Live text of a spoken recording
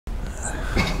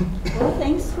Well,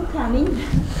 thanks for coming.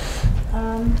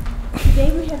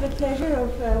 Today we have the pleasure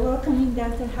of welcoming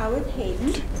Dr. Howard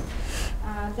Hayden.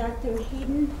 Dr.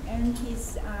 Hayden earned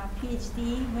his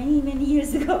PhD many, many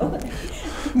years ago.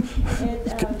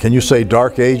 At, Can you say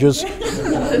dark ages?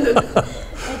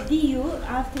 At DU,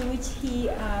 after which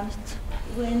he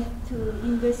went to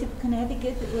University of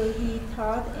Connecticut, where he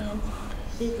taught and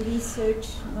did research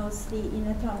mostly in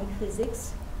atomic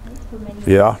physics, right, for many years.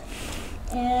 Yeah.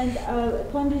 And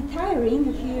upon retiring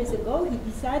a few years ago, he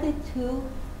decided to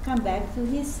come back to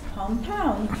his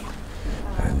hometown,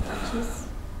 which is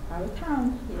our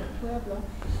town here, Pueblo.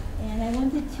 And I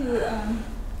wanted to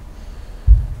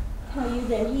tell you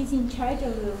that he's in charge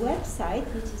of the website,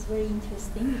 which is very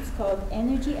interesting. It's called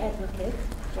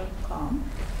energyadvocate.com,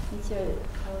 which I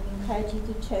would encourage you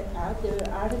to check out. There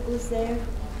are articles there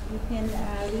you can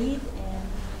read, and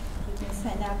you can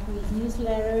sign up for his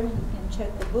newsletter. You can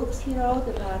check the books he wrote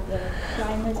about the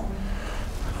climate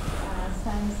and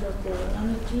science of the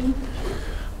energy.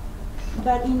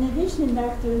 But in addition,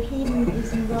 Dr. Hayden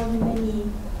is involved in many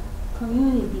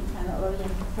community kind of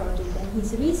oriented projects, and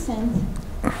his recent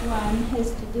one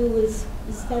has to do with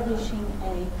establishing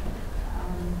a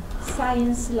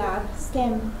science lab,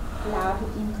 STEM lab,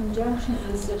 in conjunction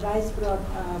with the Riceboro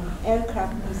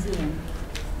Aircraft Museum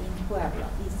in Pueblo,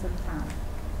 east of town.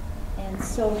 And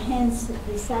so hence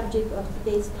the subject of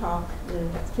today's talk, the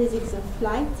physics of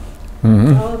flight,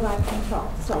 all about control.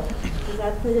 So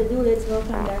without further ado, let's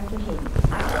welcome Dr. Hayden.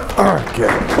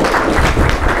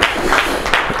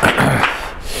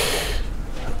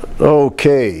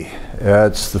 Okay,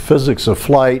 it's the physics of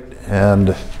flight,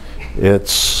 and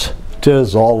it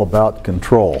is all about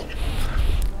control.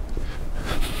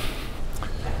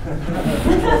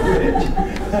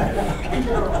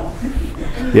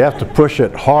 You have to push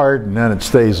it hard and then it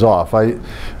stays off.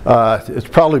 It's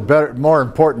probably more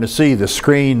important to see the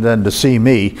screen than to see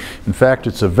me. In fact,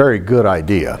 it's a very good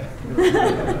idea.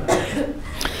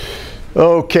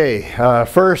 Okay,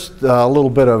 first a little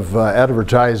bit of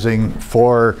advertising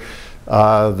for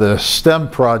the STEM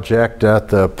project at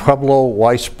the Pueblo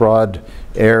Weisbrod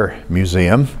Air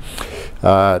Museum.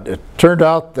 It turned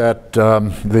out that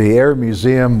the Air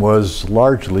Museum was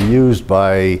largely used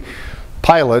by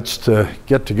pilots to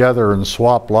get together and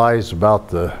swap lies about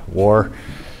the war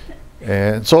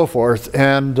and so forth,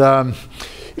 and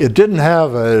it didn't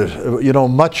have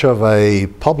much of a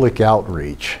public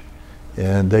outreach,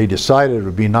 and they decided it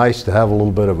would be nice to have a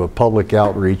little bit of a public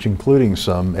outreach, including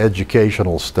some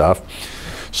educational stuff.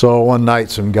 So one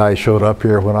night some guy showed up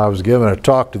here when I was giving a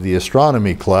talk to the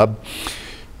astronomy club,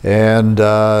 and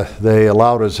they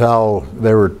allowed us how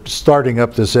they were starting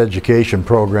up this education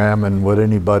program, and would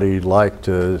anybody like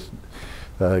to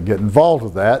get involved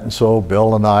with that. And so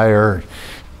Bill and I are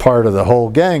part of the whole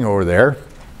gang over there.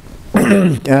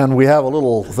 And we have a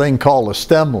little thing called a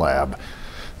STEM lab.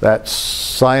 That's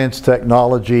science,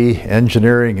 technology,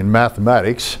 engineering, and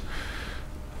mathematics.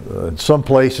 In some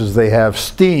places they have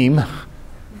STEAM.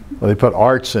 They put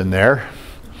arts in there.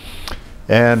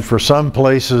 And for some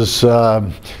places,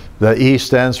 the E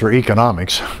stands for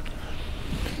economics,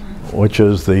 which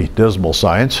is the dismal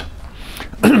science.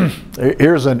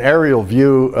 Here's an aerial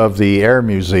view of the Air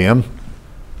Museum.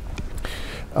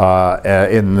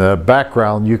 In the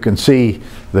background, you can see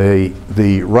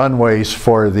the runways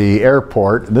for the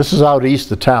airport. This is out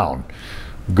east of town.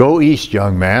 Go east,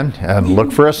 young man, and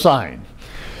look for a sign.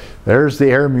 There's the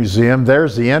Air Museum.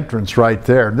 There's the entrance right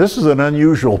there. This is an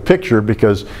unusual picture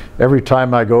because every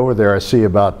time I go over there, I see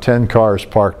about 10 cars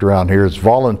parked around here. It's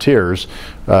volunteers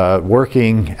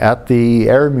working at the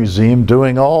Air Museum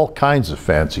doing all kinds of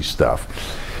fancy stuff.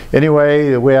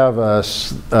 Anyway, we have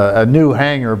a new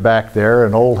hangar back there,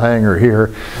 an old hangar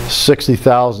here,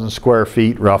 60,000 square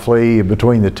feet roughly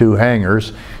between the two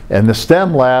hangars. And the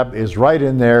STEM lab is right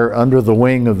in there under the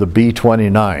wing of the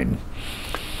B-29.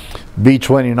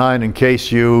 B-29, in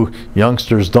case you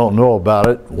youngsters don't know about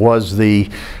it, was the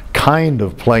kind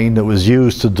of plane that was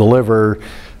used to deliver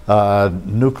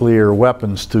nuclear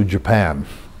weapons to Japan.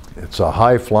 It's a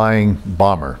high-flying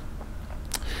bomber.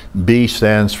 B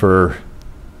stands for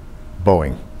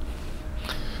Boeing.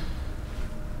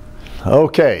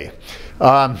 Okay.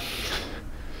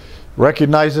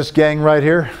 Recognize this gang right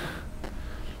here?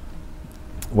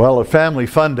 Well, at Family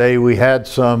Fun Day, we had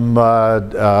some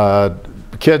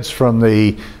kids from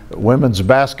the women's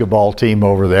basketball team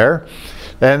over there,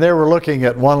 and they were looking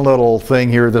at one little thing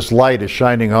here. This light is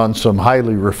shining on some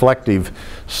highly reflective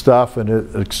stuff, and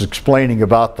it's explaining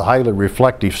about the highly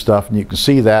reflective stuff, and you can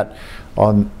see that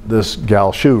on this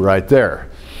gal's shoe right there.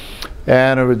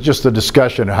 And it was just a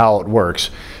discussion of how it works.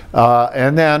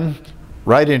 And then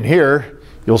right in here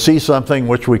you'll see something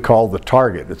which we call the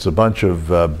target. It's a bunch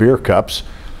of beer cups,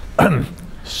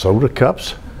 soda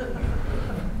cups,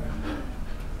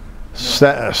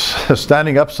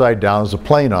 standing upside down. There's a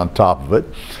plane on top of it.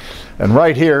 And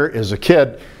right here is a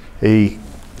kid. He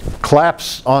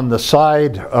claps on the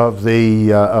side of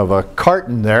a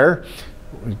carton there.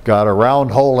 We've got a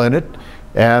round hole in it,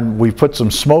 and we put some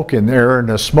smoke in there, and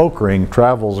a smoke ring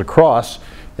travels across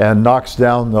and knocks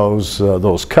down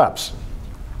those cups.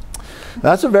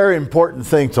 That's a very important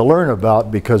thing to learn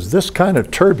about, because this kind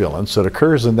of turbulence that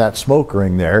occurs in that smoke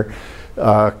ring there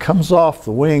comes off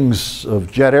the wings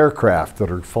of jet aircraft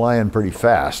that are flying pretty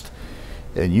fast.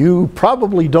 And you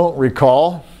probably don't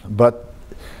recall, but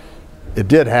it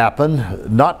did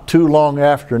happen. Not too long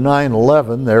after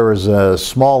 9/11, there was a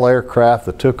small aircraft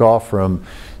that took off from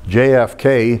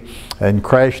JFK and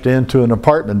crashed into an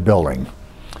apartment building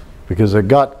because it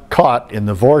got caught in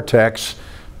the vortex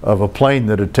of a plane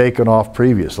that had taken off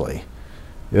previously.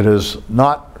 It is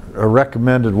not a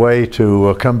recommended way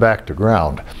to come back to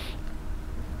ground.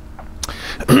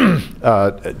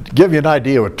 Give you an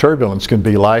idea what turbulence can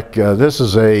be like, this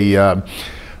is a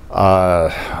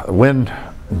wind,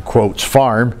 in quotes,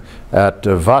 farm at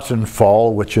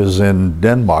Vattenfall, which is in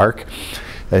Denmark.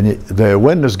 And the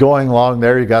wind is going along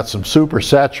there. You got some super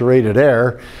saturated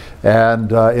air,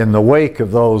 and in the wake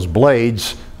of those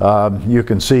blades, you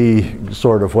can see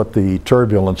sort of what the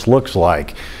turbulence looks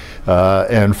like.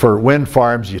 And for wind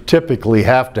farms, you typically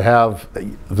have to have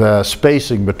the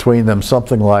spacing between them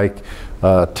something like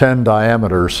 10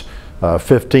 diameters.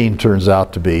 15 turns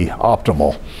out to be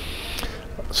optimal,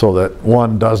 so that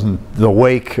one doesn't, the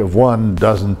wake of one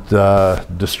doesn't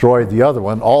destroy the other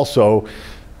one. Also,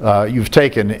 you've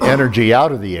taken energy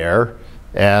out of the air,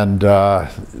 and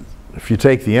if you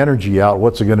take the energy out,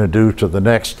 what's it going to do to the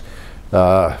next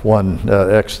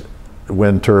next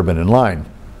wind turbine in line?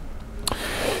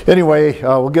 Anyway,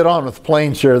 we'll get on with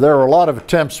planes here. There were a lot of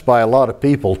attempts by a lot of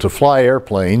people to fly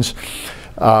airplanes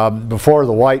before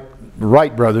the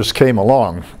Wright brothers came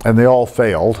along, and they all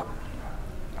failed.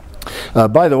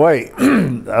 By the way,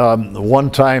 one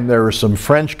time there were some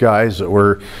French guys that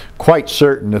were quite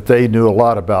certain that they knew a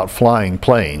lot about flying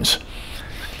planes.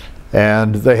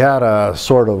 And they had a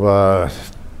sort of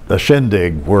a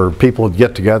shindig where people would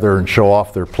get together and show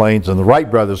off their planes, and the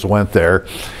Wright brothers went there.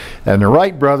 And the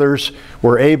Wright brothers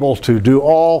were able to do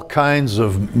all kinds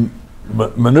of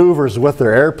maneuvers with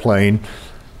their airplane,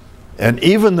 and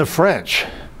even the French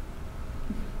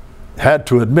had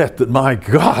to admit that, my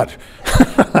God,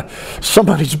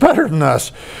 somebody's better than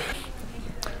us.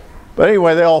 But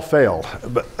anyway, they all failed.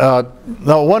 But,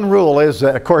 now, one rule is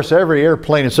that, of course, every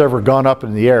airplane that's ever gone up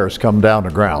in the air has come down to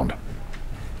ground.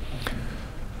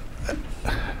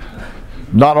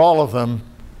 Not all of them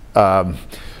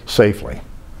safely.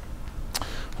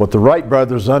 What the Wright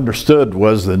brothers understood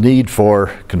was the need for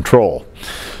control.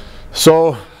 So,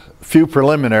 a few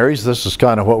preliminaries. This is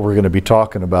kind of what we're going to be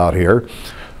talking about here.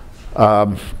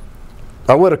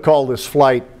 I would have called this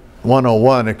Flight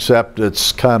 101, except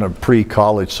it's kind of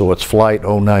pre-college, so it's Flight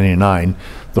 099,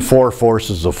 the four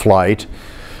forces of flight.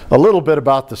 A little bit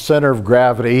about the center of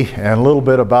gravity, and a little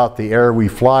bit about the air we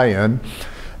fly in.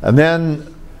 And then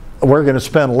we're going to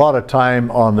spend a lot of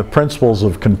time on the principles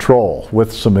of control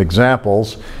with some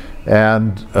examples,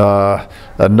 and a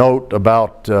note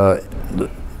about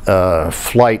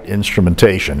flight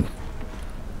instrumentation.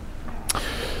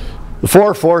 The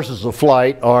four forces of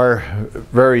flight are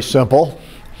very simple.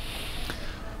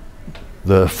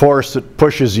 The force that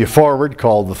pushes you forward,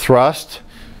 called the thrust,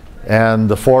 and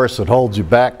the force that holds you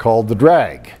back, called the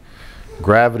drag.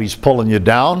 Gravity's pulling you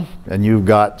down, and you've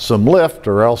got some lift,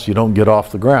 or else you don't get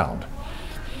off the ground.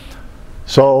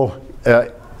 So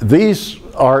these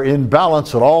are in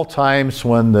balance at all times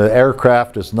when the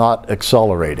aircraft is not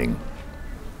accelerating.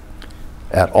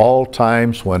 At all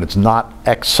times when it's not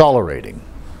accelerating.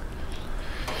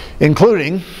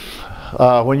 Including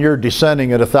when you're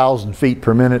descending at 1,000 feet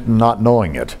per minute and not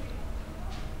knowing it.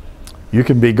 You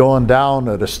can be going down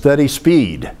at a steady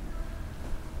speed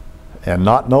and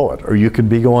not know it, or you can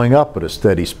be going up at a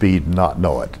steady speed and not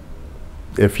know it,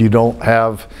 if you don't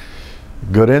have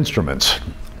good instruments.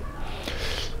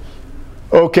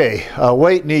 Okay,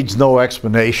 weight needs no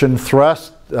explanation.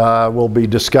 Thrust, we'll be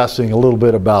discussing a little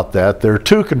bit about that. There are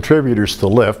two contributors to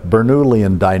lift, Bernoulli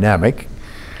and dynamic.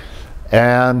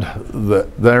 And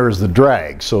there's the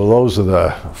drag. So those are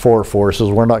the four forces.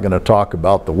 We're not going to talk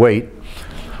about the weight,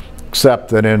 except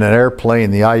that in an airplane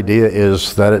the idea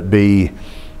is that it be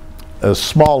as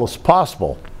small as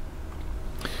possible.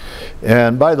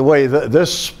 And by the way,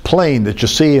 this plane that you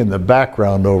see in the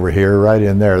background over here, right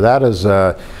in there, that is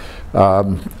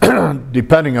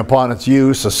depending upon its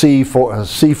use, a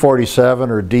C-47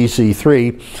 or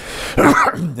DC-3.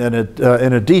 And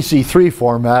in a DC-3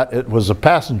 format, it was a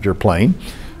passenger plane.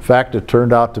 In fact, it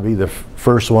turned out to be the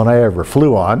first one I ever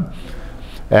flew on.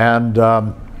 And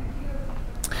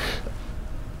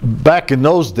back in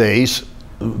those days,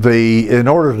 in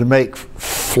order to make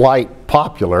flight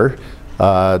popular,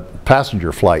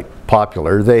 passenger flight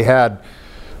popular, they had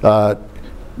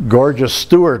gorgeous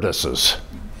stewardesses,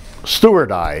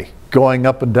 steward-eye, going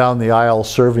up and down the aisle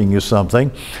serving you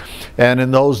something. And in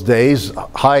those days,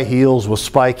 high heels with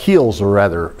spike heels were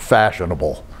rather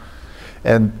fashionable.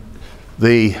 And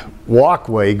the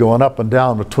walkway going up and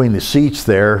down between the seats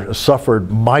there suffered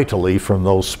mightily from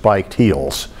those spiked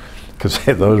heels, because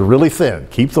those are really thin,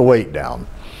 keep the weight down.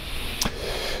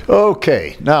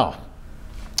 Okay, now,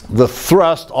 the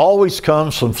thrust always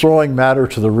comes from throwing matter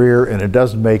to the rear, and it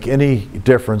doesn't make any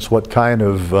difference what kind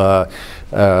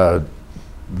of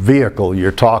vehicle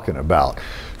you're talking about.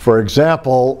 For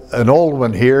example, an old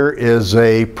one here is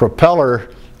a propeller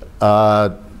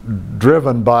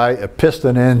driven by a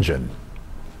piston engine.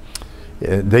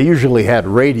 They usually had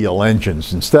radial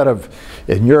engines. Instead of,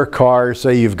 in your car,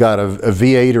 say you've got a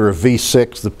V8 or a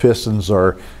V6, the pistons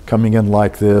are coming in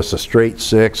like this, a straight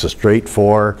 6, a straight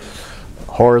 4,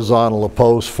 horizontal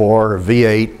opposed 4, a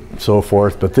V8, so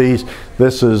forth. But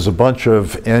this is a bunch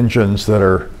of engines that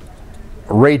are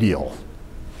radial.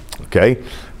 Okay,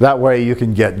 that way you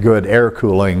can get good air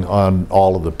cooling on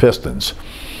all of the pistons.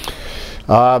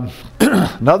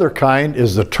 Another kind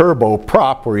is the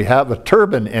turboprop, where you have a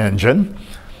turbine engine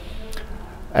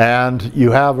and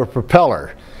you have a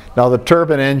propeller. Now the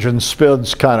turbine engine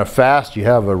spins kind of fast. You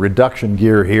have a reduction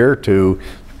gear here to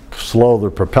slow the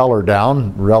propeller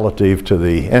down relative to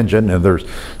the engine, and they're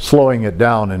slowing it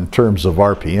down in terms of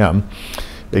RPM.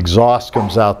 Exhaust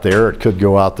comes out there. It could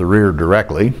go out the rear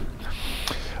directly.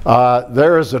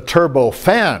 There is a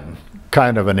turbofan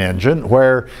kind of an engine,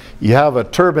 where you have a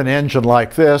turbine engine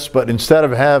like this, but instead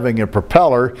of having a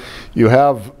propeller, you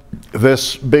have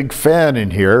this big fan in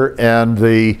here, and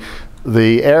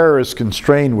the air is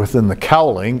constrained within the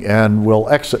cowling and will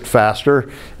exit faster,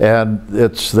 and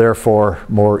it's therefore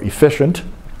more efficient.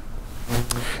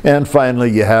 And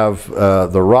finally, you have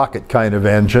the rocket kind of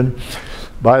engine.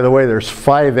 By the way, there's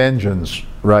 5 engines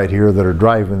right here that are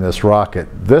driving this rocket.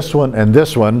 This one and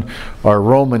this one are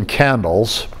Roman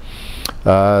candles.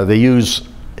 They use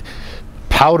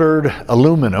powdered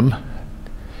aluminum,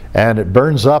 and it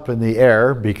burns up in the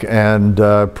air and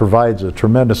provides a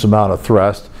tremendous amount of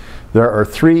thrust. There are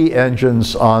 3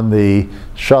 engines on the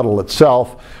shuttle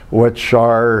itself, which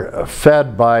are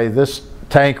fed by this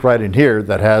tank right in here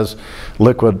that has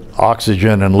liquid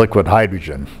oxygen and liquid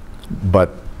hydrogen.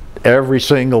 But every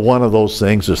single one of those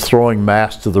things is throwing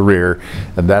mass to the rear,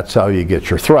 and that's how you get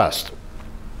your thrust.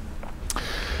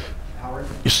 Howard?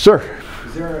 Yes, sir.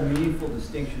 Is there a meaningful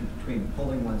distinction between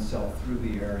pulling oneself through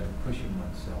the air and pushing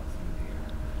oneself through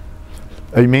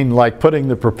the air? You mean like putting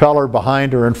the propeller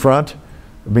behind or in front?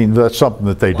 I mean, that's something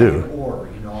that they do. Or,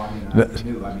 you know, I mean,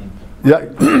 I mean, yeah.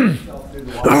 pushing yourself through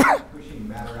the water, pushing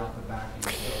matter out the back. So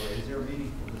is there a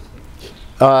meaningful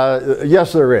distinction?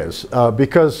 Yes, there is.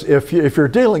 Because if you're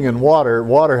dealing in water,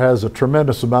 water has a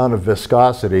tremendous amount of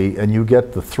viscosity, and you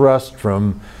get the thrust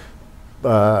from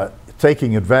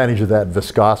taking advantage of that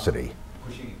viscosity.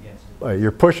 Pushing against it.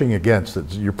 You're pushing against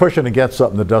it. You're pushing against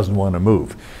something that doesn't want to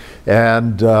move.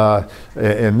 And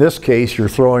in this case, you're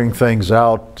throwing things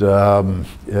out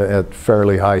at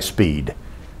fairly high speed.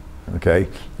 Okay?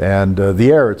 And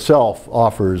the air itself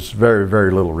offers very, very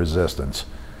little resistance.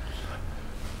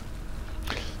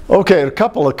 Okay, a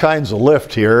couple of kinds of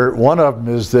lift here. One of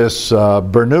them is this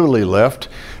Bernoulli lift.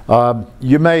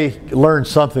 You may learn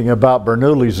something about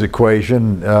Bernoulli's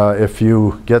equation if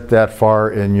you get that far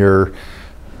in your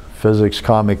physics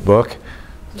comic book.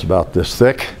 It's about this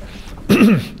thick.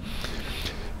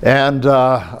 And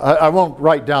I won't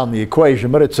write down the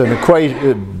equation, but it's an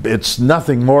equation. It's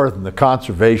nothing more than the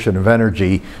conservation of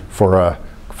energy for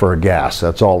a gas.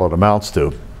 That's all it amounts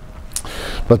to.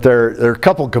 But there are a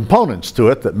couple components to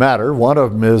it that matter. One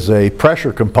of them is a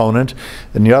pressure component,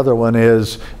 and the other one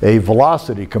is a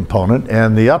velocity component.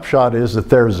 And the upshot is that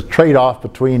there's a trade-off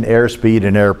between airspeed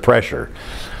and air pressure.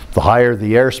 The higher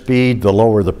the airspeed, the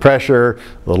lower the pressure.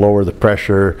 The lower the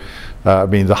pressure, the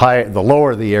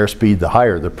lower the airspeed, the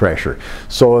higher the pressure.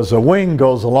 So as a wing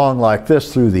goes along like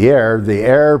this through the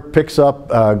air picks up,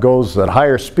 goes at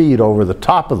higher speed over the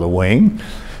top of the wing.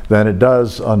 than it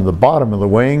does on the bottom of the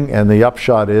wing, and the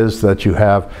upshot is that you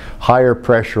have higher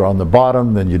pressure on the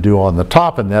bottom than you do on the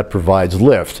top, and that provides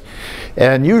lift.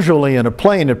 And usually in a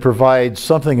plane it provides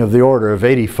something of the order of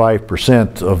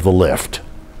 85% of the lift.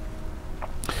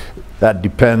 That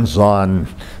depends on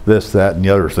this, that, and the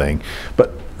other thing.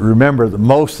 But remember that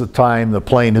most of the time the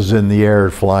plane is in the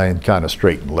air flying kind of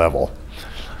straight and level.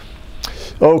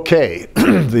 Okay,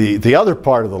 the other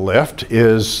part of the lift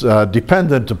is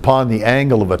dependent upon the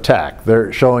angle of attack.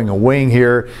 They're showing a wing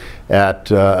here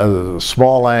at a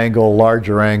small angle,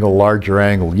 larger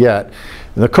angle yet.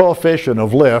 And the coefficient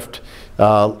of lift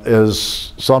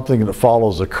is something that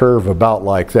follows a curve about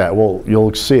like that. Well,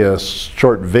 you'll see a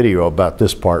short video about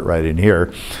this part right in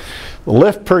here. The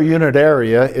lift per unit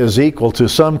area is equal to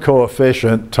some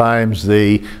coefficient times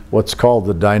the what's called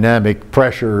the dynamic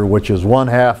pressure, which is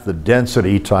 1/2 the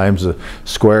density times the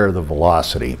square of the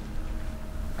velocity.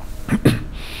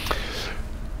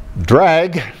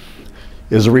 Drag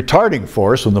is a retarding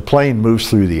force when the plane moves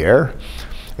through the air,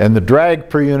 and the drag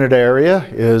per unit area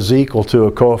is equal to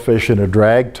a coefficient of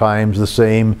drag times the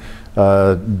same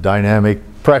dynamic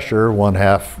pressure,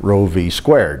 1/2 rho v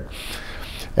squared.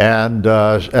 And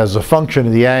as a function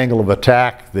of the angle of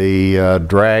attack, the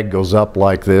drag goes up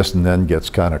like this and then gets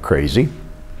kind of crazy.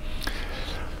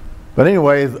 But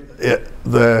anyway,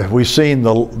 we've seen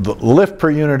the lift per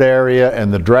unit area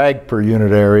and the drag per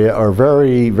unit area are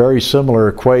very, very similar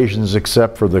equations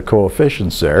except for the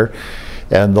coefficients there.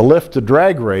 And the lift to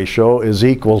drag ratio is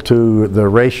equal to the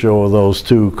ratio of those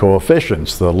two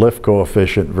coefficients, the lift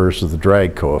coefficient versus the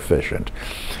drag coefficient.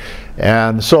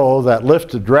 And so that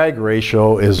lift to drag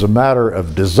ratio is a matter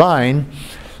of design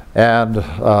and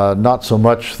not so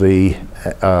much the,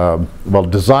 well,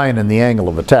 design and the angle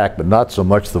of attack, but not so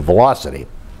much the velocity.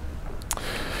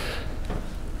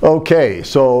 Okay,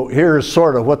 so here's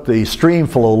sort of what the stream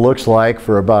flow looks like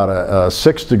for about a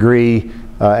 6-degree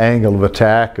angle of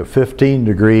attack, a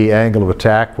 15-degree angle of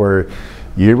attack where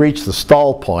you reach the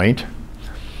stall point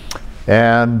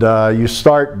and you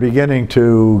start beginning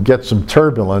to get some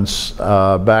turbulence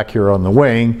back here on the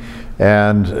wing,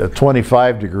 and at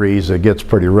 25 degrees it gets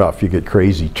pretty rough. You get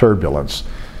crazy turbulence.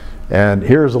 And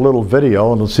here's a little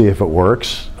video, and let's see if it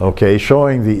works. Okay,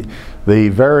 showing the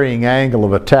varying angle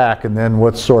of attack and then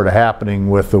what's sort of happening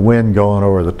with the wind going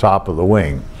over the top of the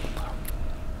wing.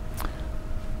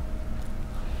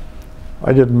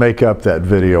 I didn't make up that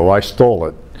video, I stole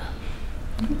it.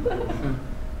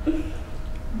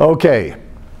 Okay,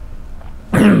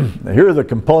 here are the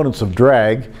components of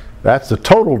drag. That's the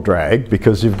total drag,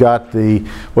 because you've got the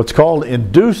what's called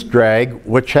induced drag,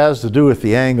 which has to do with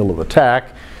the angle of attack,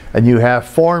 and you have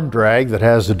form drag that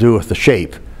has to do with the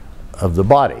shape of the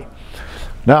body.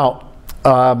 Now,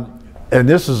 and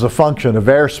this is a function of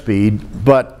airspeed,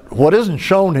 but what isn't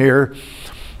shown here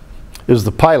is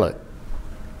the pilot.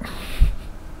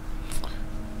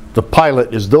 The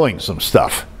pilot is doing some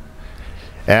stuff.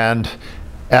 And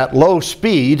at low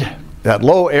speed, at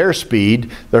low airspeed,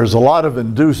 there's a lot of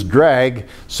induced drag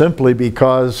simply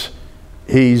because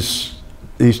he's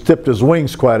tipped his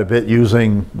wings quite a bit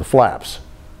using the flaps.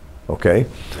 Okay?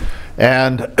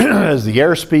 And as the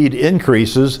airspeed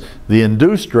increases, the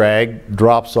induced drag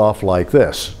drops off like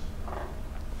this.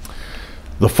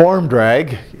 The form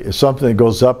drag is something that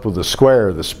goes up with the square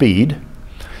of the speed.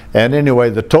 And anyway,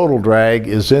 the total drag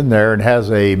is in there and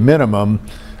has a minimum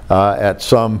at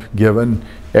some given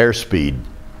airspeed.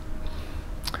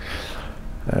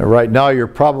 Right now you're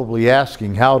probably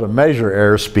asking how to measure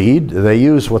airspeed. They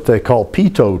use what they call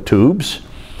pitot tubes,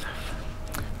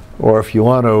 or if you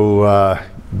want to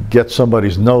get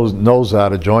somebody's nose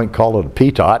out of joint, call it a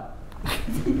pitot.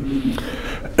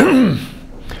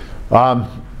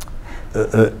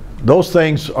 Those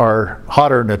things are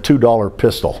hotter than a $2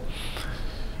 pistol.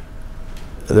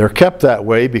 They're kept that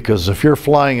way because if you're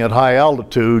flying at high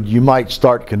altitude, you might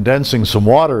start condensing some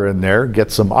water in there, get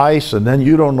some ice, and then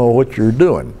you don't know what you're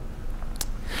doing.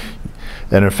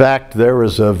 And in fact, there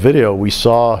was a video we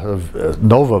saw, a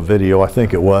Nova video I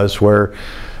think it was, where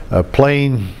a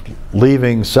plane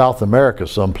leaving South America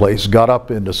someplace got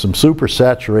up into some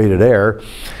supersaturated air,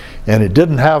 and it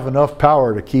didn't have enough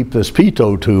power to keep this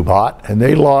pitot tube hot, and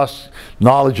they lost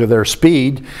knowledge of their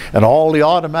speed, and all the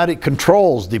automatic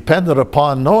controls depended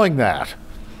upon knowing that.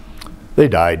 They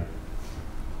died.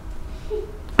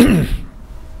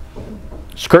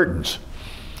 It's curtains.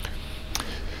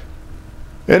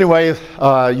 Anyway,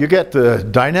 you get the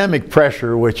dynamic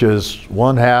pressure, which is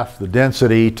 1/2 the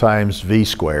density times v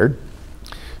squared,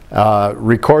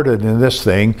 recorded in this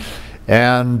thing,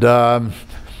 and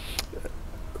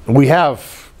we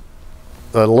have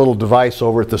a little device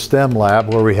over at the STEM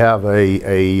lab where we have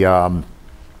a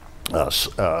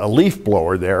a leaf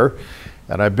blower there,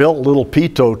 and I built a little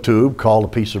pitot tube called a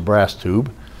piece of brass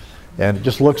tube, and it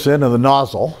just looks into the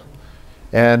nozzle,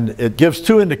 and it gives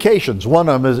two indications. One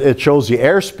of them is it shows the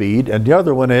airspeed, and the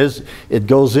other one is it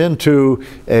goes into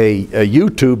a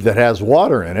U-tube that has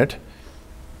water in it,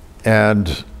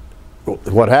 and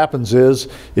what happens is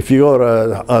if you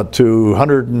go to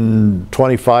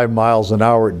 125 miles an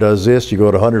hour, it does this. You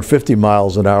go to 150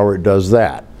 miles an hour, it does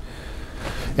that.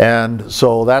 And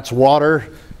so that's water,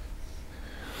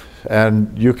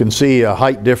 and you can see a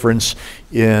height difference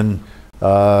in you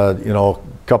know,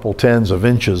 a couple tens of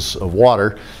inches of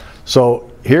water.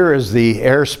 So here is the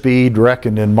airspeed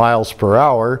reckoned in miles per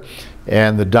hour,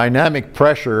 and the dynamic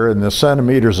pressure in the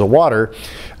centimeters of water.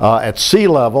 At sea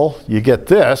level, you get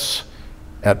this.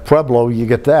 At Pueblo, you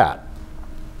get that.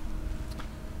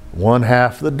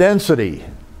 1/2 the density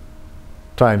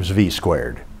times V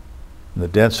squared. And the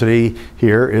density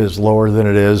here is lower than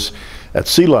it is at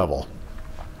sea level.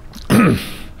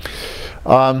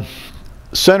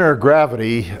 Center of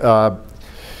gravity, a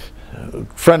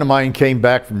friend of mine came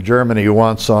back from Germany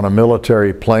once on a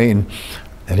military plane,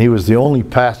 and he was the only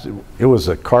passenger. It was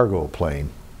a cargo plane.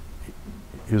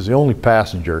 He was the only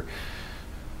passenger.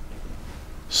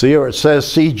 See where it says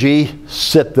CG?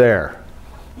 Sit there.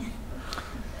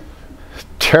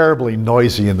 Terribly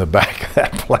noisy in the back of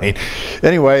that plane.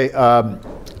 Anyway,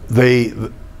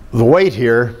 the weight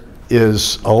here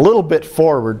is a little bit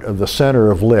forward of the center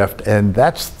of lift, and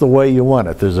that's the way you want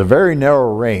it. There's a very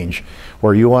narrow range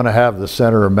where you want to have the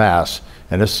center of mass,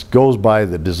 and this goes by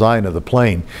the design of the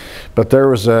plane. But there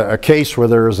was a case where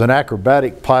there was an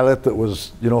acrobatic pilot that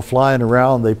was, you know, flying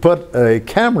around. They put a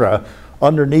camera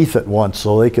underneath it once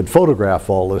so they could photograph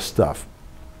all this stuff.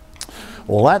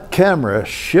 Well, that camera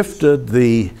shifted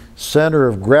the center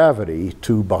of gravity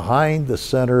to behind the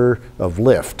center of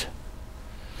lift.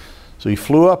 So he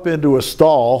flew up into a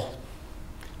stall,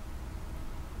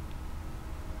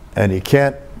 and you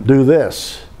can't do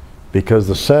this because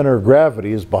the center of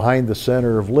gravity is behind the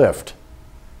center of lift.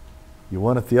 You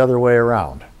want it the other way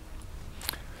around.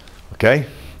 Okay?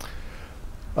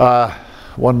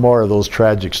 One more of those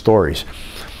tragic stories.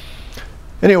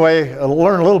 Anyway, I'll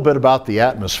learn a little bit about the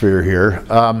atmosphere here.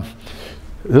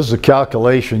 This is a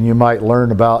calculation you might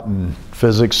learn about in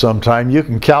physics sometime. You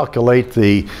can calculate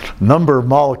the number of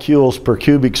molecules per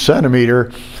cubic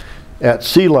centimeter at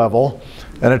sea level,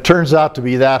 and it turns out to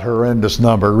be that horrendous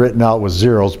number, written out with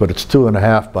zeros, but it's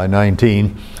 2.5 by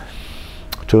 19.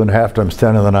 2.5 times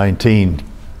 10 to the 19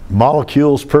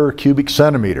 molecules per cubic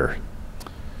centimeter.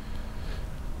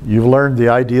 You've learned the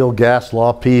ideal gas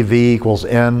law, PV equals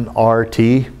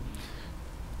nRT.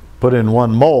 Put in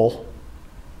 1 mole.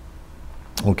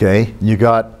 Okay, you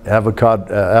got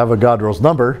Avogadro's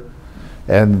number,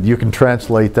 and you can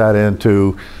translate that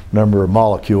into number of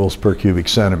molecules per cubic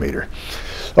centimeter.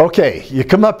 Okay, you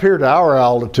come up here to our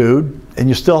altitude, and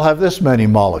you still have this many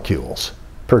molecules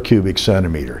per cubic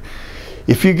centimeter.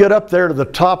 If you get up there to the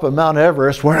top of Mount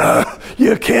Everest, where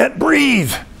you can't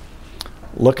breathe,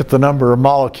 look at the number of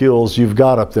molecules you've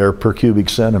got up there per cubic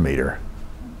centimeter.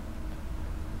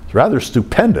 It's rather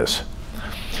stupendous.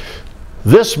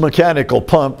 This mechanical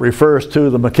pump refers to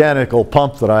the mechanical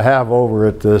pump that I have over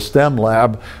at the STEM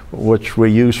lab, which we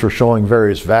use for showing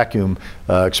various vacuum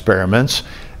experiments.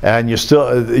 And you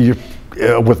still,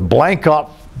 with blank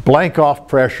off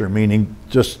pressure, meaning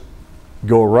just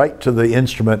go right to the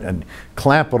instrument and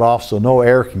clamp it off so no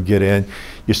air can get in,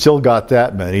 you still got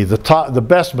that many. The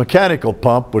best mechanical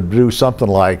pump would do something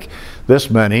like this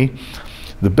many.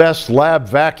 The best lab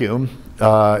vacuum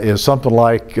is something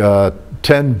like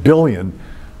 10 billion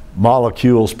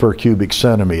molecules per cubic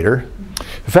centimeter.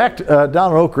 In fact, down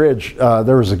at Oak Ridge,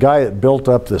 there was a guy that built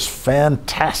up this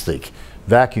fantastic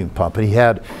vacuum pump, and he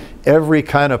had every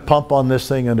kind of pump on this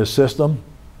thing in his system,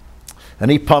 and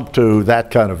he pumped to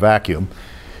that kind of vacuum.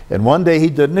 And one day he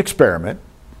did an experiment.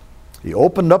 He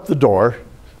opened up the door,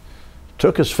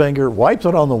 took his finger, wiped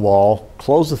it on the wall,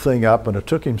 closed the thing up, and it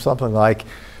took him something like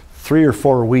 3 or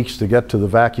 4 weeks to get to the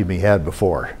vacuum he had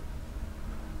before.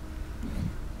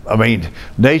 I mean,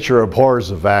 nature abhors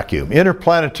a vacuum.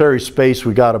 Interplanetary space,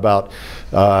 we got about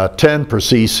 10 per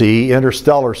cc.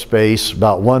 Interstellar space,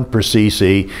 about 1 per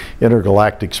cc.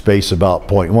 Intergalactic space, about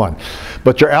 0.1.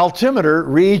 But your altimeter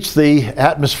reads the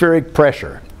atmospheric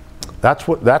pressure. That's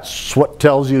what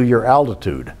tells you your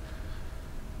altitude.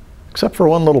 Except for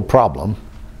one little problem.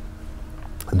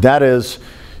 That is,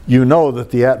 you know that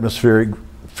the atmospheric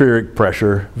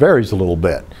pressure varies a little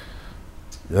bit.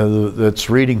 It's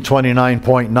reading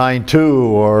 29.92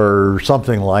 or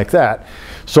something like that.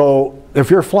 So if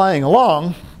you're flying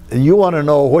along and you want to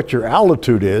know what your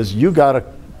altitude is, you got to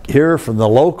hear from the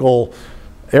local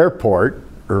airport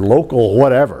or local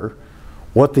whatever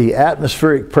what the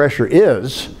atmospheric pressure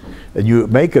is, and you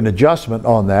make an adjustment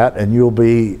on that, and you'll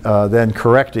be then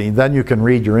correcting. Then you can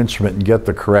read your instrument and get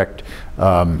the correct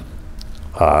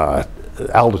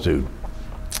altitude.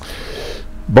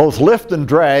 Both lift and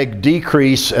drag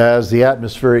decrease as the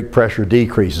atmospheric pressure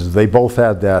decreases. They both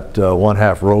had that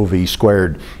 1/2 rho v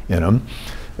squared in them.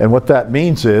 And what that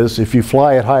means is if you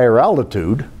fly at higher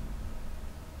altitude,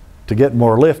 to get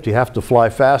more lift, you have to fly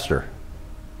faster.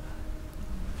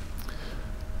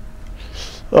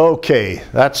 Okay,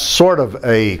 that's sort of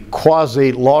a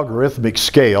quasi-logarithmic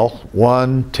scale,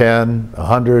 1, 10,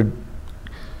 100,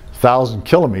 1,000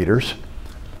 kilometers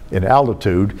in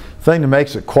altitude. The thing that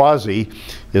makes it quasi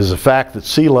is the fact that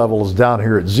sea level is down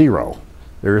here at 0.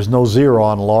 There is no 0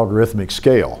 on a logarithmic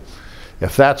scale.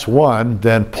 If that's 1,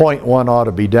 then 0.1 ought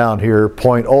to be down here,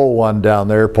 0.01 down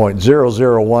there,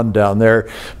 0.001 down there,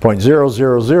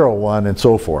 0.0001, and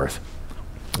so forth.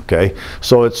 Okay,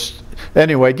 so it's,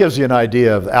 anyway, it gives you an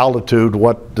idea of altitude.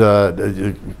 What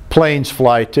planes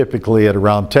fly typically at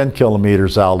around 10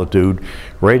 kilometers altitude.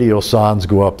 Radiosondes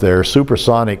go up there.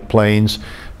 Supersonic planes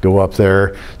go up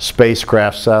there.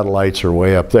 Spacecraft satellites are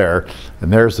way up there.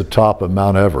 And there's the top of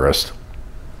Mount Everest.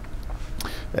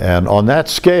 And on that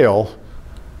scale,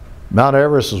 Mount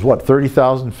Everest is what,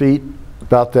 30,000 feet?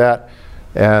 About that.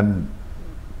 And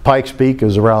Pikes Peak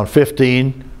is around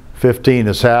 15. 15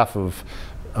 is half of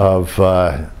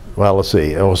well, let's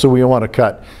see. So we want to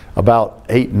cut about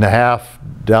 8.5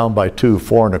 down by 2,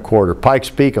 4 1/4. Pikes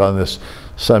Peak on this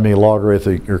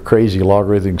semi-logarithmic or crazy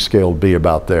logarithmic scale would be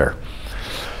about there.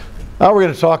 Now we're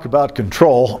going to talk about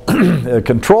control.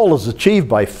 Control is achieved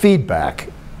by feedback.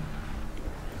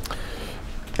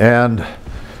 And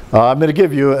I'm going to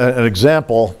give you an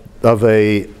example of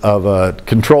a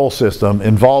control system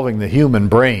involving the human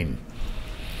brain.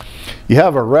 You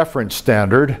have a reference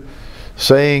standard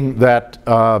saying that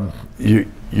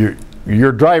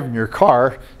you're driving your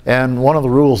car, and one of the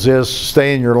rules is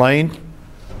stay in your lane.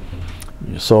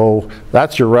 So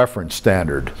that's your reference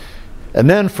standard. And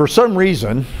then for some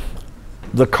reason,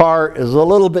 the car is a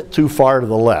little bit too far to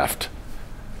the left.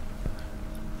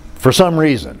 For some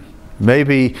reason.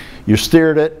 Maybe you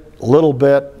steered it a little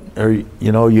bit, or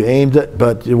you know, you aimed it,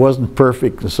 but it wasn't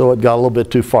perfect, and so it got a little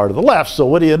bit too far to the left. So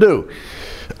what do?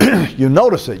 You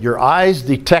notice it. Your eyes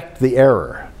detect the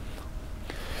error.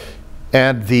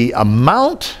 And the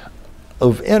amount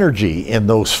of energy in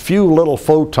those few little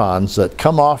photons that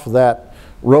come off of that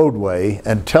roadway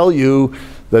and tell you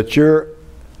that you're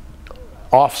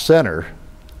off center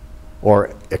or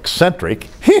eccentric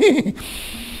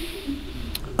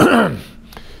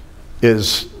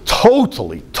is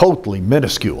totally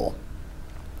minuscule.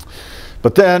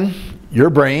 But then your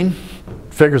brain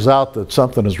figures out that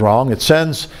something is wrong. It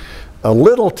sends a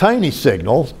little tiny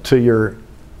signal to your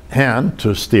hand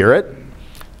to steer it,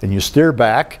 and you steer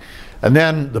back. And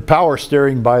then the power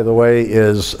steering, by the way,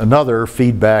 is another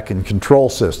feedback and control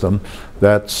system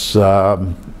that's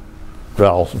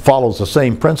well, follows the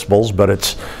same principles, but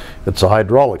it's a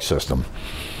hydraulic system.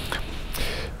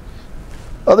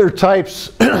 Other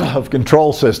types of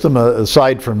control system,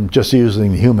 aside from just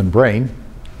using the human brain,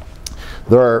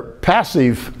 there are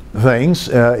passive things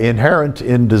inherent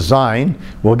in design.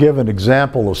 We'll give an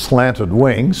example of slanted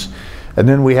wings. And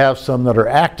then we have some that are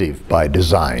active by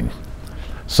design,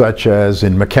 such as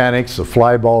in mechanics, the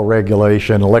flyball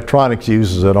regulation. Electronics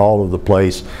uses it all over the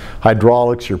place.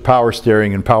 Hydraulics, your power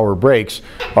steering and power brakes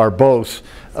are both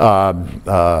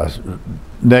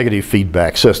negative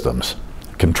feedback systems,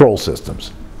 control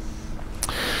systems.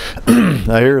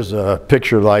 Now here's a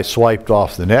picture that I swiped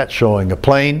off the net showing a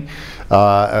plane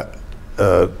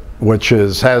which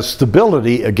has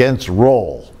stability against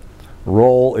roll.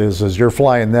 Roll is as you're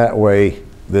flying that way,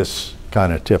 this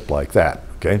kind of tip like that,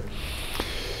 okay?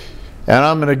 And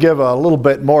I'm going to give a little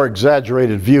bit more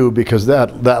exaggerated view because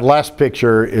that last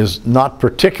picture is not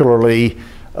particularly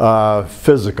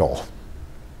physical.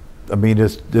 I mean,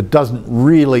 it doesn't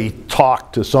really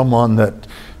talk to someone that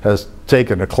has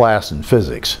taken a class in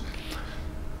physics.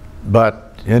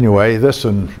 But anyway, this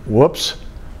one, whoops,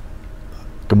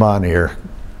 come on here.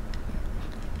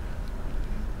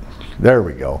 There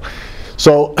we go.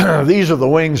 So these are the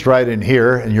wings right in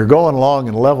here, and you're going along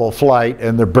in level flight,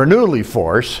 and the Bernoulli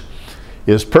force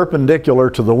is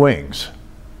perpendicular to the wings.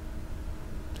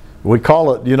 We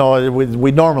call it, you know,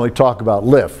 we normally talk about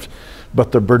lift,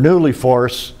 but the Bernoulli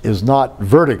force is not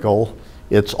vertical,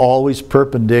 it's always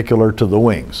perpendicular to the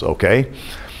wings, okay?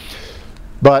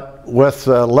 But with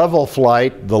level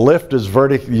flight, the lift is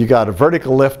vertical. You got a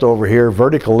vertical lift over here,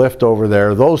 vertical lift over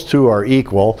there. Those two are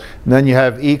equal. And then you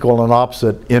have equal and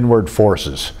opposite inward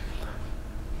forces.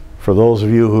 For those of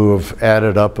you who have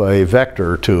added up a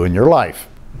vector or two in your life.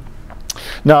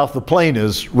 Now, if the plane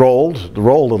is rolled a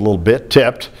little bit,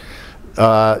 tipped,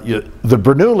 the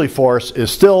Bernoulli force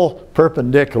is still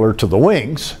perpendicular to the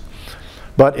wings,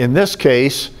 but in this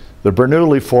case, the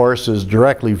Bernoulli force is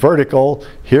directly vertical.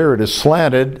 Here it is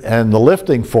slanted, and the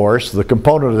lifting force, the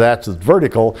component of that's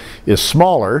vertical, is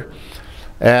smaller.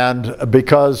 And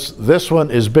because this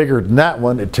one is bigger than that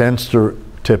one, it tends to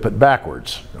tip it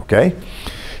backwards, okay?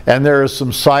 And there is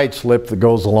some side slip that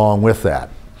goes along with that.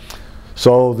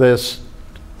 So this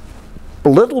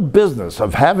little business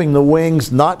of having the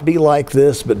wings not be like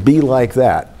this but be like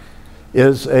that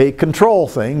is a control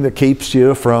thing that keeps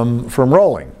you from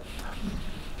rolling.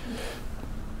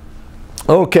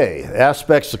 Okay,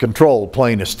 aspects of control. The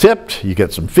plane is tipped, you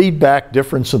get some feedback,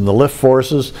 difference in the lift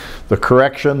forces, the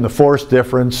correction, the force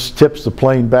difference tips the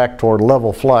plane back toward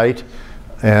level flight.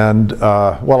 And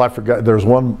well, I forgot, there's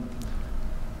one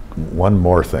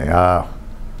more thing.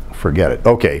 Forget it.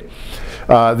 Okay.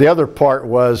 The other part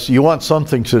was you want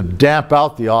something to damp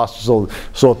out the oscillation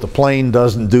so that the plane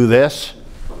doesn't do this.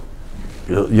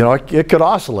 You know, it could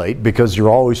oscillate because you're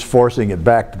always forcing it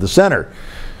back to the center.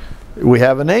 We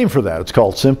have a name for that. It's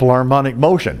called simple harmonic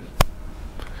motion.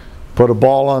 Put a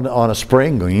ball on a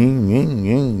spring,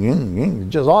 it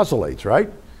just oscillates,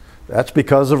 right? That's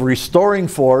because of restoring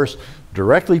force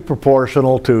directly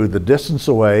proportional to the distance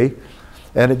away,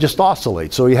 and it just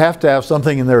oscillates. So you have to have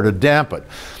something in there to damp it.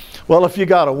 Well, if you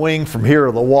got a wing from here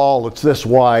to the wall that's this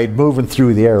wide, moving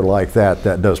through the air like that,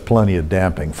 that does plenty of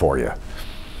damping for you.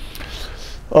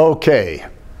 Okay,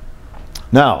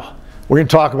 now we're going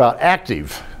to talk about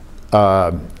active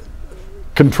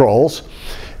controls.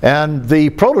 And the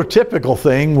prototypical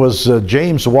thing was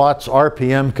James Watt's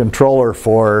RPM controller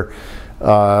for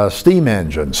steam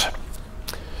engines.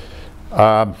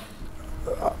 I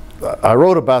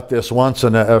wrote about this once,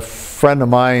 and a friend of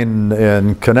mine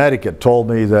in Connecticut told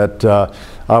me that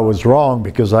I was wrong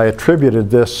because I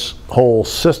attributed this whole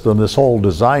system, this whole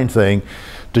design thing,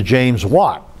 to James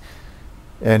Watt.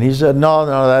 And he said, no,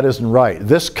 that isn't right.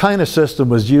 This kind of system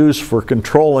was used for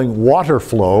controlling water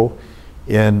flow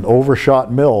in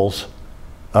overshot mills,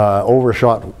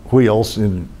 overshot wheels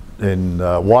in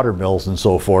water mills and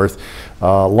so forth,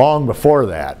 long before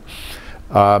that.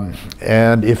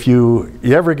 And if you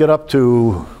ever get up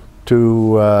to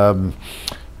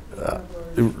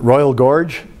Royal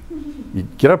Gorge, you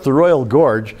get up to Royal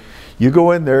Gorge, you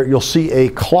go in there, you'll see a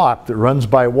clock that runs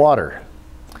by water.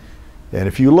 And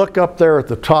if you look up there at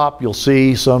the top, you'll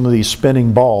see some of these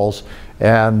spinning balls,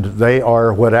 and they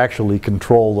are what actually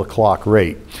control the clock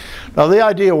rate. Now the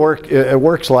idea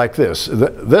works like this.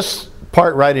 This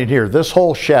part right in here, this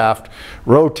whole shaft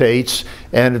rotates,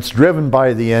 and it's driven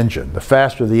by the engine. The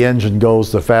faster the engine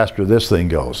goes, the faster this thing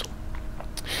goes.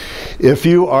 If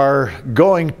you are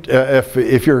going,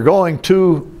 if you're going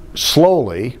too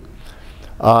slowly,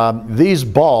 these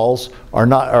balls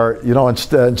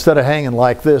instead of hanging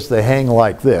like this, they hang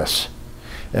like this.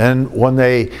 And when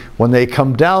they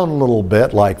come down a little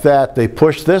bit like that, they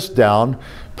push this down,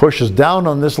 pushes down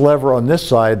on this lever on this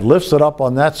side, lifts it up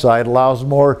on that side, allows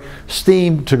more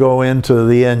steam to go into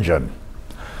the engine.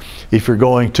 If you're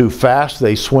going too fast,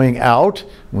 they swing out.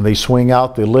 When they swing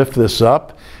out, they lift this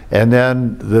up, and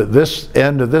then this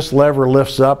end of this lever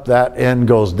lifts up, that end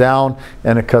goes down,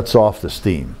 and it cuts off the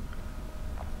steam.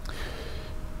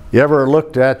 You ever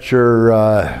looked at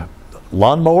your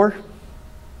lawnmower?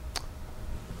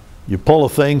 You pull a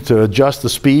thing to adjust the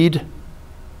speed,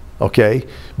 okay,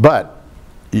 but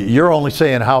you're only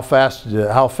saying how fast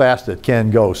it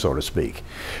can go, so to speak,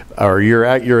 or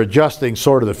you're adjusting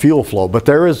sort of the fuel flow. But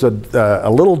there is a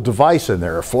little device in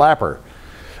there, a flapper,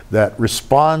 that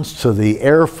responds to the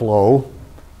airflow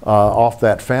off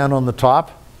that fan on the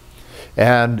top.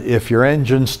 And if your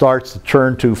engine starts to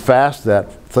turn too fast,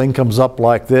 that thing comes up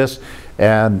like this,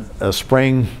 and a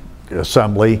spring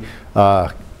assembly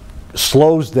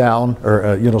slows down,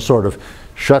 or sort of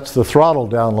shuts the throttle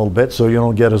down a little bit so you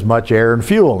don't get as much air and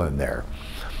fuel in there.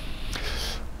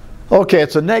 Okay,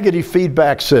 it's a negative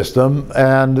feedback system,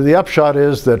 and the upshot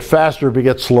is that faster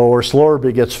begets slower, slower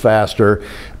begets faster,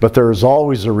 but there is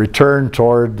always a return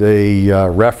toward the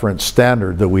reference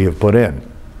standard that we have put in.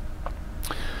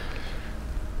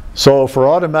 So for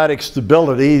automatic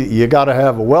stability, you got to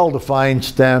have a well-defined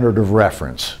standard of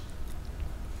reference.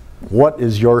 What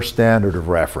is your standard of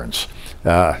reference?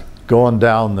 Going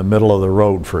down the middle of the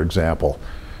road, for example,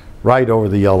 right over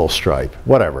the yellow stripe,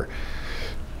 whatever.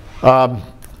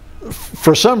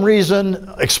 for some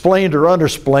reason, explained or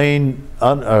unexplained,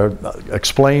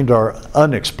 explained or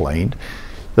unexplained,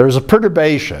 there's a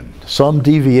perturbation, some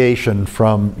deviation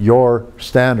from your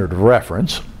standard of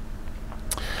reference.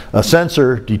 A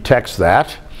sensor detects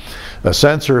that. A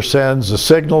sensor sends a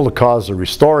signal to cause a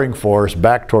restoring force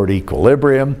back toward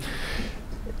equilibrium.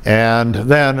 And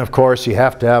then, of course, you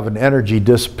have to have an energy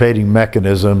dissipating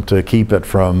mechanism to keep it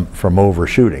from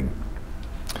overshooting.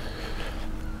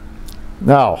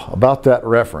 Now, about that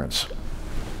reference.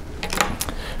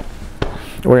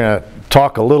 We're going to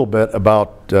talk a little bit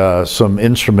about some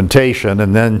instrumentation,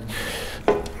 and then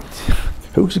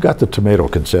who's got the tomato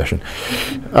concession?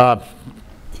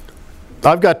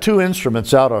 I've got two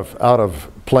instruments out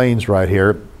of planes right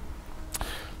here.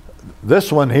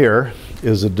 This one here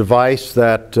is a device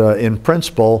that in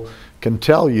principle can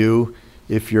tell you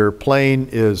if your plane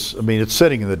is, I mean, it's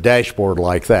sitting in the dashboard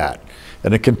like that.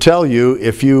 And it can tell you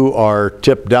if you are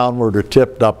tipped downward or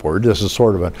tipped upward. This is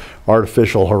sort of an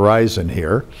artificial horizon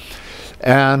here.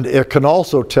 And it can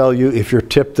also tell you if you're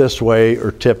tipped this way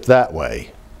or tipped that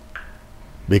way,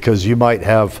 because you might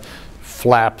have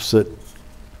flaps that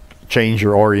change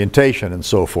your orientation and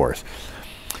so forth.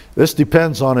 This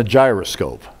depends on a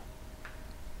gyroscope.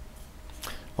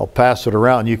 I'll pass it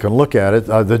around. You can look at it.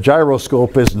 The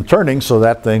gyroscope isn't turning, so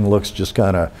that thing looks just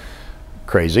kind of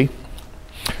crazy.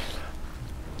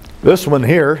 This one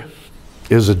here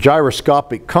is a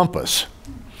gyroscopic compass.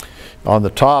 On the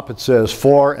top it says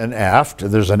fore and aft.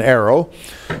 There's an arrow,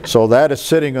 so that is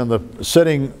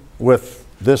sitting with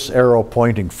this arrow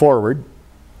pointing forward.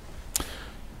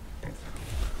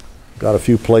 Got a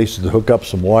few places to hook up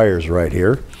some wires right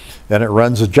here, and it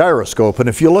runs a gyroscope. And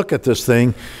if you look at this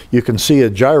thing, you can see a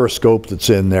gyroscope that's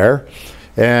in there,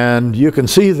 and you can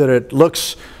see that it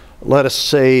looks, let us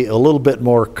say, a little bit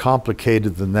more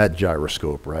complicated than that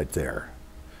gyroscope right there.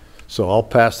 So I'll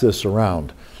pass this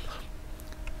around.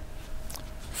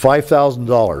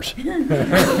 $5,000.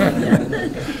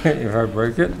 If I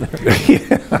break it?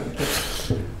 Yeah.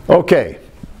 Okay,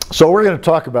 so we're going to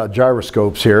talk about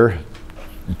gyroscopes here,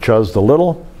 just a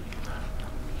little.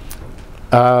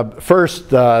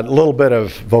 First, a little bit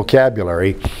of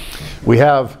vocabulary. We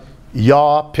have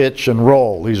yaw, pitch, and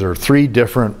roll. These are three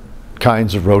different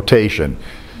kinds of rotation.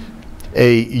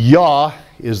 A yaw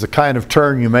is the kind of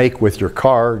turn you make with your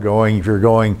car going, if you're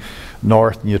going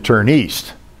north and you turn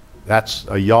east. That's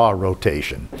a yaw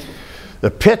rotation. The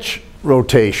pitch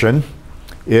rotation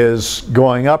is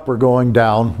going up or going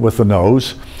down with the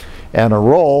nose, and a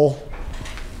roll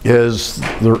is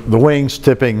the wings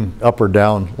tipping up or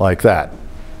down like that.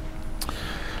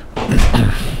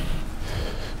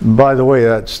 By the way,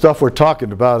 that stuff we're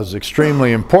talking about is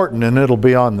extremely important, and it'll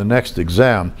be on the next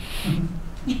exam.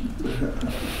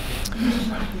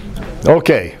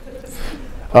 Okay.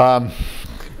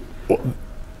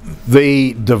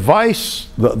 The device,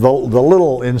 the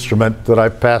little instrument that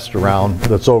I've passed around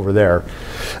that's over there,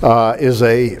 is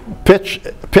a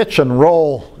pitch and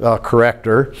roll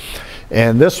corrector,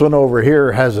 and this one over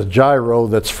here has a gyro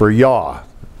that's for yaw.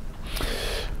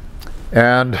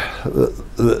 And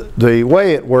the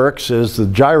way it works is the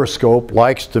gyroscope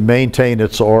likes to maintain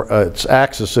its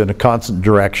axis in a constant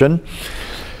direction.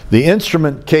 The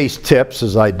instrument case tips,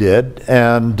 as I did,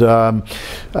 and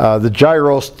the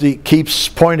gyro keeps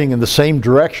pointing in the same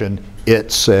direction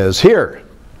it says here.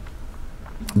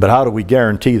 But how do we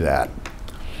guarantee that?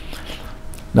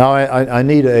 Now I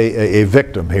need a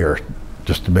victim here.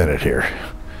 Just a minute here.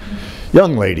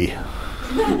 Young lady.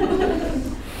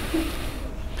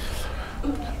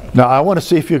 Now I want to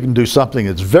see if you can do something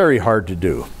that's very hard to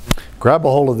do. Grab a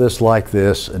hold of this like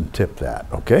this and tip that,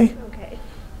 okay? Okay.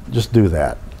 Just do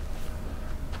that.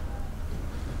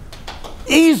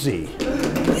 Easy,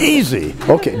 easy.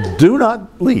 Okay, do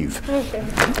not leave. Okay.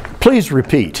 Please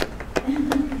repeat.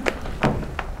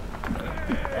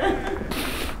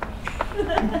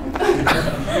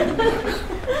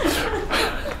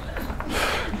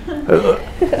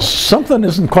 Something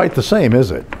isn't quite the same,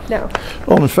 is it? No.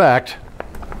 Well, in fact,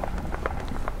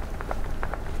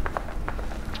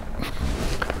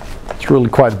 it's really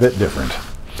quite a bit different.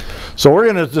 So we're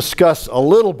going to discuss a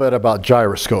little bit about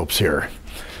gyroscopes here.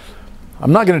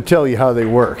 I'm not going to tell you how they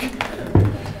work.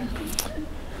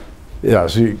 Yeah,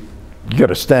 so you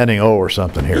got a standing O or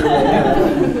something here.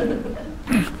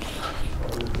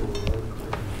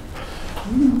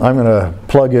 I'm going to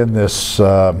plug in this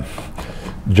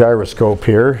gyroscope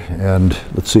here, and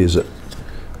let's see, is it?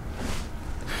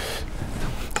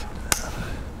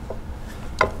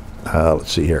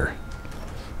 Let's see here.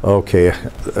 Okay,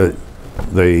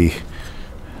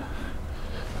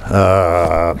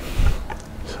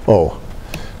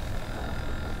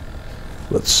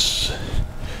 let's,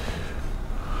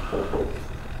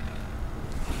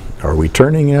 are we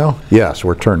turning now? Yes,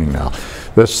 we're turning now.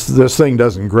 This thing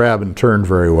doesn't grab and turn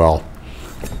very well.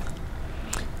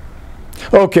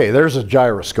 Okay, there's a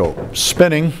gyroscope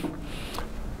spinning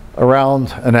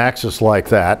around an axis like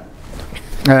that.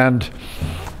 And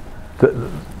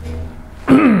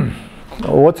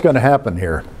what's going to happen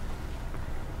here?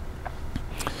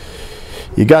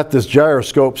 You got this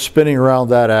gyroscope spinning around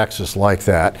that axis like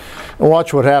that. And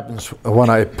watch what happens when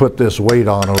I put this weight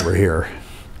on over here.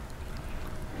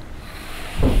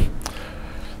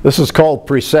 This is called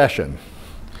precession.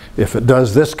 If it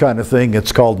does this kind of thing,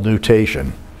 it's called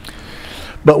nutation.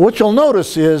 But what you'll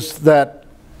notice is that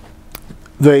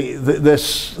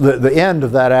the end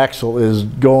of that axle is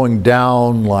going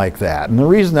down like that. And the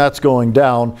reason that's going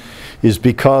down is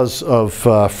because of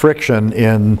friction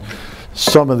in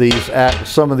some of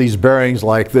these bearings,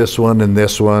 like this one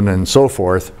and so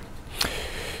forth.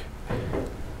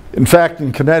 In fact,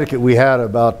 in Connecticut we had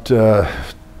about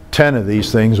 10 of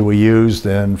these things we used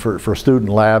and for student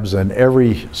labs, and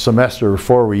every semester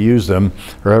before we used them,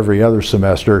 or every other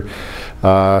semester,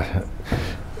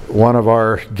 one of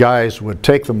our guys would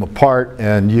take them apart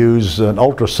and use an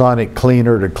ultrasonic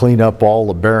cleaner to clean up all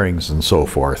the bearings and so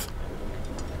forth.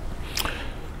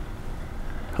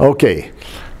 Okay,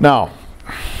 now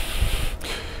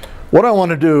what I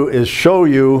want to do is show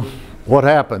you what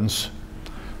happens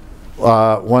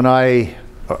when I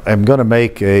am going to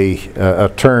make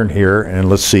a turn here. And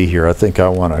let's see here, I think I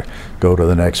want to go to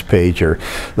the next page here.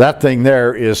 That thing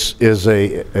there is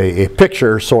a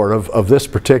picture sort of this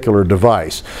particular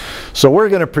device. So we're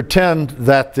going to pretend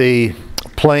that the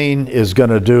plane is going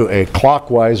to do a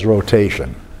clockwise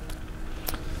rotation.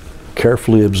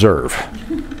 Carefully observe.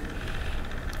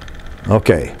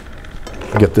 Okay,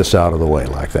 get this out of the way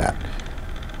like that.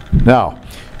 Now,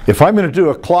 if I'm going to do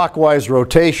a clockwise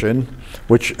rotation,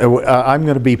 which I'm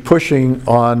going to be pushing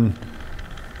on,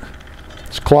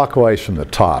 it's clockwise from the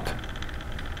top.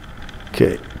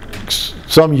 Okay,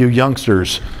 some of you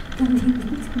youngsters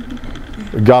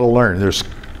got to learn. There's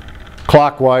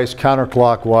clockwise,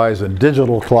 counterclockwise, and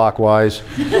digital clockwise.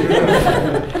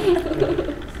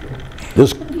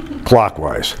 This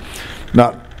clockwise.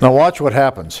 Now watch what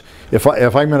happens. If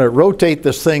I'm going to rotate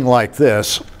this thing like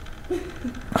this,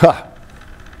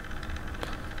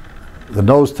 the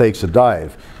nose takes a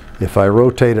dive. If I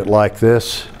rotate it like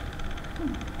this,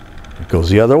 it goes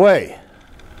the other way.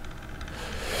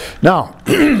 Now,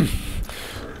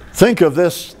 think of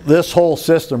this whole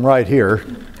system right here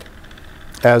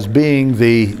as being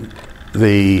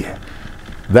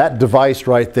that device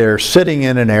right there sitting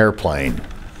in an airplane.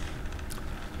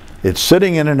 It's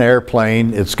sitting in an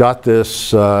airplane. It's got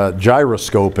this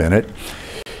gyroscope in it.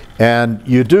 And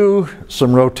you do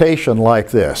some rotation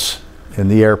like this in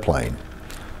the airplane.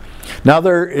 Now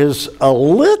there is a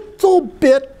little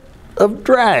bit of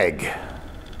drag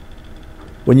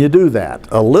when you do that,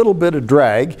 a little bit of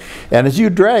drag, and as you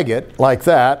drag it like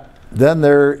that, then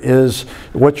there is,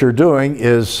 what you're doing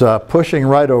is pushing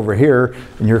right over here,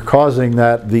 and you're causing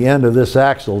the end of this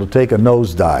axle to take a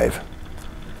nosedive.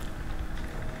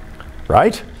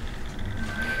 Right?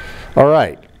 All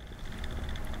right.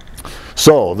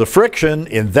 So the friction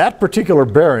in that particular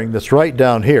bearing that's right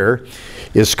down here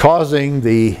is causing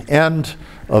the end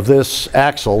of this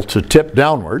axle to tip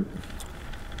downward.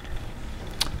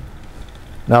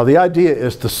 Now the idea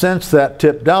is to sense that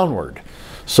tip downward.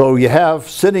 So you have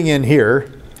sitting in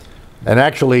here, and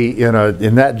actually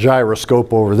in that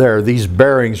gyroscope over there, these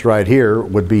bearings right here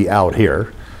would be out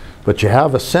here, but you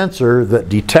have a sensor that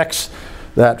detects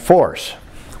that force.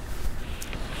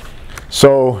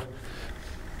 So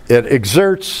it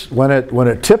exerts, when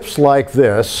it tips like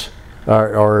this,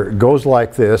 or goes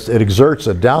like this, it exerts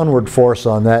a downward force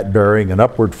on that bearing, an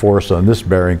upward force on this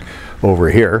bearing over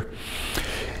here.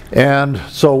 And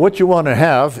so what you want to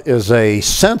have is a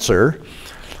sensor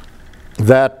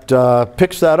that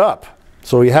picks that up.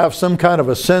 So you have some kind of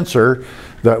a sensor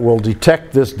that will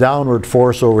detect this downward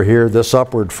force over here, this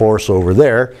upward force over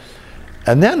there.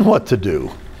 And then what to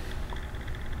do?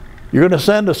 You're going to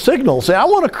send a signal, say, I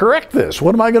want to correct this.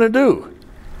 What am I going to do?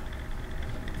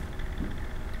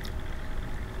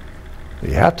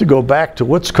 You have to go back to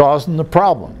what's causing the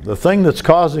problem. The thing that's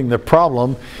causing the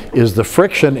problem is the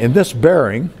friction in this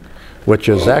bearing, which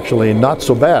is actually not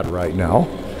so bad right now,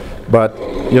 but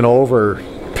over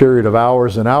a period of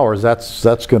hours and hours,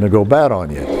 that's going to go bad on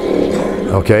you.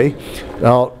 Okay?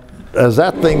 Now, as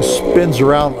that thing spins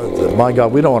around, my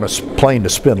God, we don't want a plane to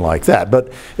spin like that,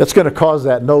 but it's going to cause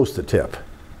that nose to tip.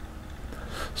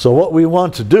 So what we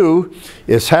want to do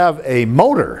is have a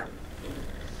motor.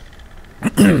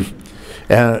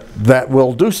 And that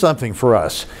will do something for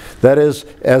us. That is,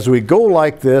 as we go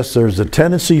like this, there's a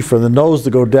tendency for the nose to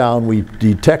go down. We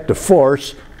detect a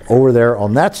force over there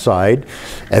on that side.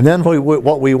 And then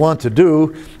what we want to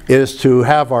do is to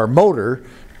have our motor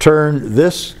turn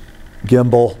this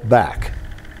gimbal back.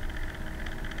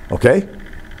 Okay?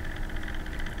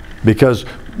 Because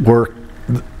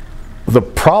the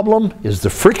problem is the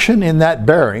friction in that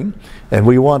bearing, and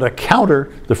we want to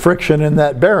counter the friction in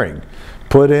that bearing.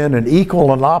 Put in an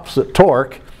equal and opposite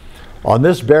torque on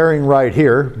this bearing right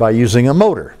here by using a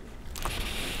motor.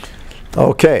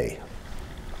 Okay,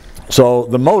 so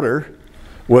the motor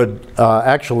would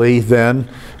actually then,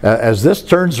 as this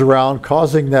turns around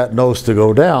causing that nose to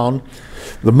go down,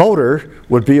 the motor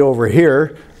would be over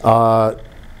here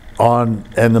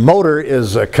and the motor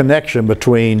is a connection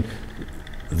between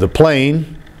the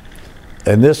plane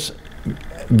and this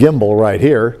gimbal right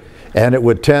here, and it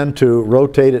would tend to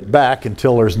rotate it back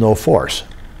until there's no force.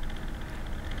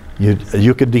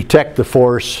 You could detect the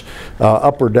force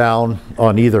up or down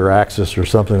on either axis or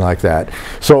something like that.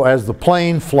 So as the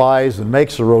plane flies and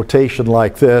makes a rotation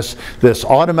like this, this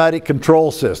automatic control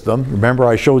system, remember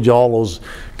I showed you all those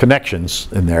connections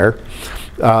in there,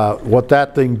 what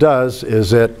that thing does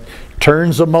is it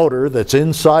turns a motor that's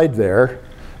inside there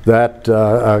that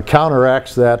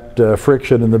counteracts that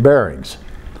friction in the bearings.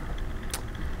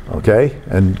 Okay,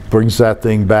 and brings that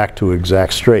thing back to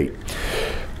exact straight.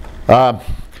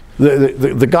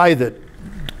 The guy that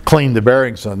cleaned the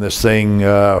bearings on this thing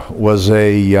was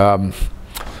a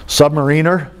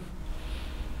submariner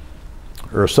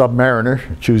or a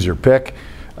submariner, choose your pick.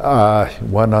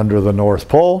 Went under the North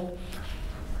Pole.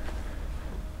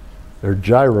 Their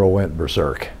gyro went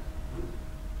berserk.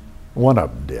 One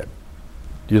of them did.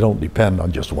 You don't depend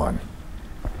on just one.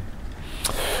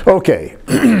 Okay.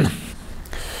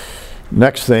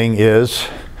 Next thing is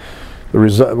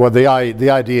the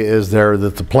idea is there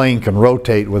that the plane can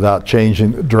rotate without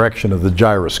changing the direction of the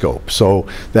gyroscope. So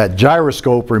that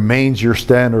gyroscope remains your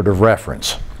standard of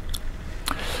reference.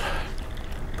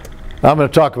 I'm going to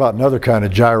talk about another kind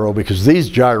of gyro because these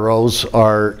gyros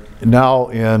are now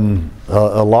in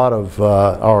a lot of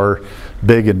our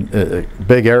big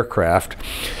aircraft.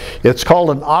 It's called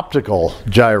an optical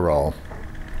gyro.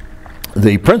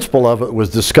 The principle of it was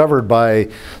discovered by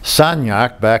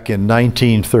Sagnac back in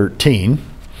 1913,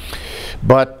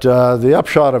 but the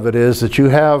upshot of it is that you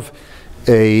have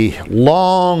a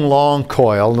long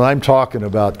coil, and I'm talking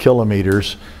about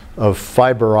kilometers of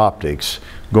fiber optics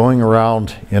going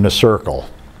around in a circle,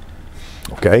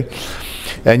 okay?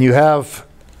 And you have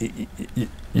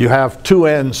two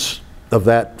ends of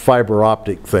that fiber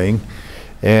optic thing,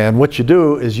 and what you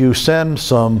do is you send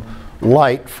some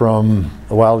light from,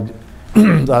 well,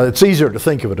 it's easier to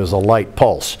think of it as a light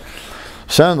pulse.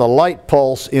 Send the light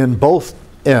pulse in both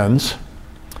ends,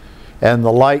 and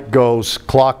the light goes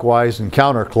clockwise and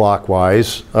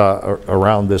counterclockwise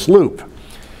around this loop.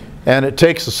 And it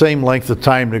takes the same length of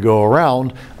time to go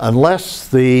around unless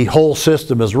the whole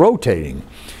system is rotating.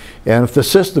 And if the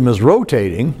system is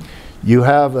rotating, you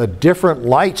have a different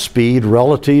light speed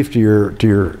relative to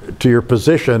your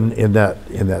position in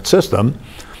that system.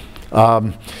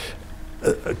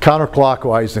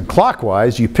 Counterclockwise and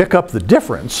clockwise, you pick up the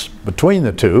difference between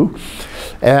the two,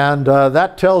 and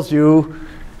that tells you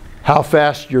how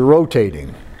fast you're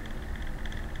rotating.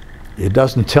 It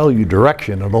doesn't tell you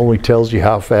direction, it only tells you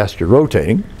how fast you're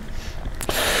rotating.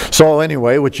 So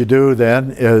anyway, what you do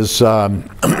then is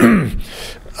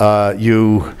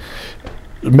you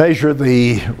measure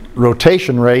the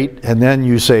rotation rate, and then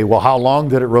you say, well, how long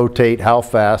did it rotate, how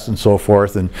fast, and so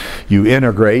forth, and you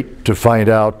integrate to find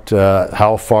out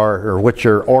how far or what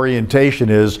your orientation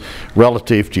is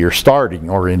relative to your starting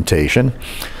orientation.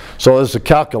 So there's a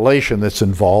calculation that's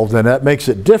involved, and that makes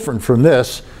it different from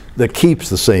this that keeps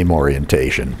the same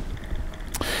orientation.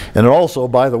 And it also,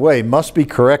 by the way, must be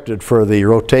corrected for the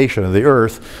rotation of the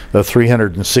Earth of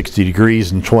 360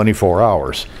 degrees in 24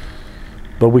 hours.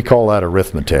 But we call that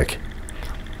arithmetic.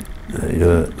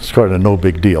 It's kind of no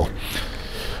big deal.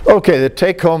 Okay, the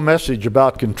take-home message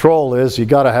about control is you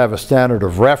got to have a standard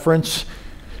of reference.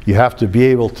 You have to be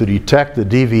able to detect the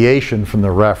deviation from the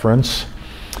reference.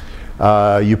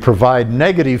 You provide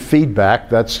negative feedback,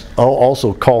 that's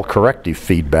also called corrective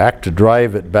feedback, to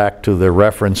drive it back to the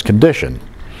reference condition.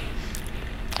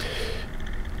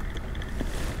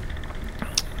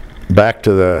 Back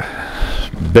to the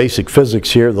basic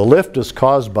physics here. The lift is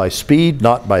caused by speed,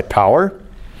 not by power.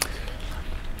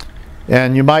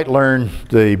 And you might learn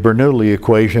the Bernoulli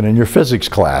equation in your physics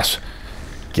class.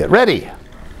 Get ready.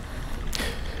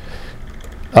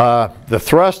 The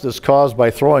thrust is caused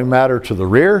by throwing matter to the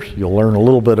rear. You'll learn a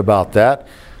little bit about that.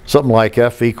 something like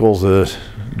F equals the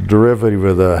derivative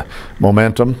of the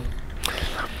momentum.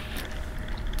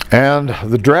 And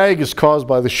the drag is caused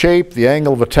by the shape, the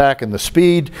angle of attack, and the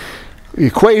speed. The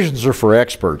equations are for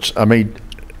experts. I mean,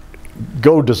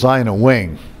 go design a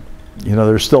wing. You know,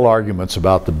 there's still arguments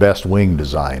about the best wing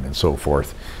design and so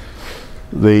forth.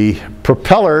 The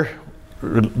propeller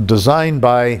designed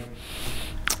by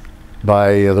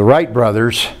the Wright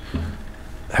brothers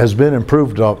has been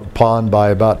improved upon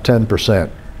by about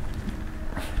 10%.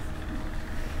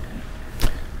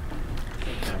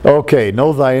 Okay,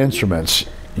 know thy instruments.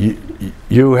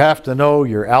 You have to know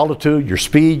your altitude, your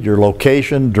speed, your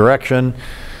location, direction,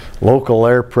 local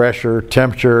air pressure,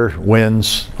 temperature,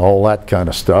 winds, all that kind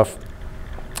of stuff.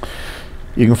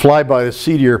 You can fly by the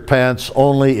seat of your pants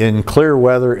only in clear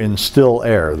weather in still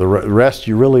air. The rest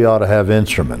you really ought to have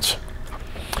instruments.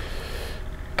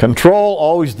 Control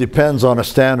always depends on a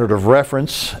standard of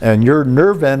reference, and your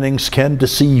nerve endings can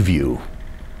deceive you.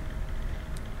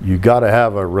 You got to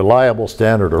have a reliable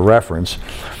standard of reference.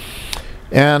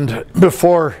 And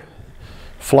before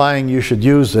flying, you should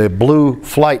use a blue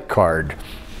flight card.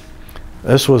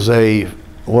 This was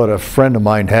what a friend of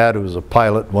mine had who was a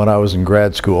pilot when I was in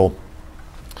grad school.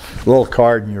 A little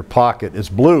card in your pocket. It's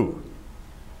blue.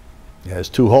 It has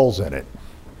 2 holes in it.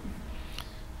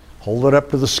 Hold it up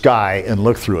to the sky and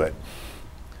look through it.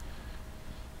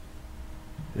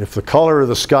 If the color of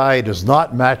the sky does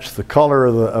not match the color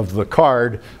of the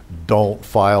card, don't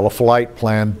file a flight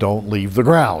plan, don't leave the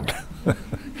ground.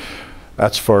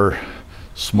 That's for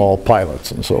small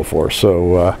pilots and so forth.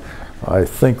 So I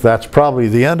think that's probably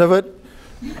the end of it.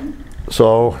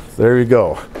 So there you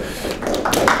go.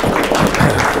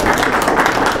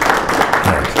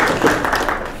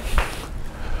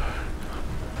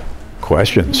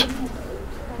 Questions?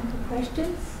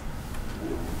 Questions?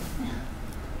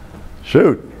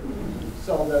 Shoot.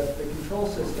 So the control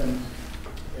system,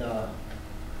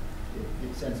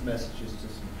 it sends messages to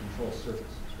some control surfaces,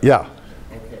 right? Yeah.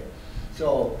 Okay.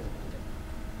 So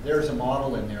there's a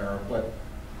model in there of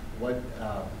what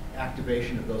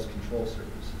activation of those control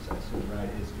surfaces, I assume, right,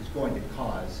 is going to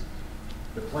cause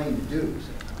the plane to do.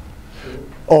 True?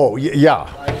 Oh,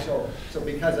 yeah. Right? So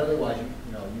because otherwise,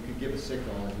 you know, you could give a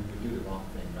signal and you could do the wrong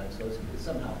thing, right? So it's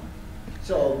somehow.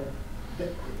 So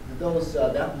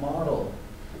that model.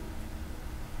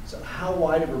 So how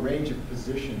wide of a range of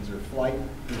positions or flight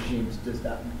regimes is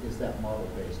that model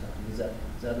based on? Is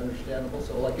that understandable?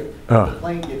 So like if the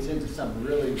plane gets into some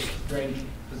really strange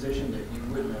position that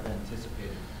you wouldn't have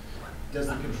anticipated, does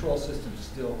the control system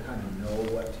still kind of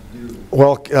know what to do?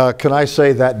 Well, can I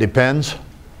say that depends?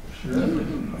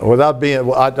 Sure. Without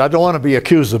being, I don't want to be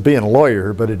accused of being a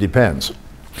lawyer, but it depends.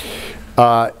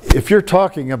 If you're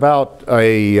talking about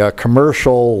a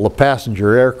commercial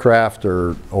passenger aircraft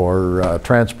or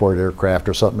transport aircraft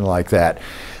or something like that,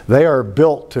 they are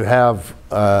built to have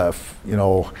you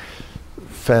know,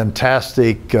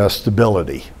 fantastic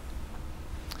stability.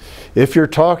 If you're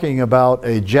talking about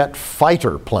a jet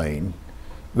fighter plane,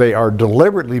 they are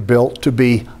deliberately built to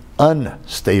be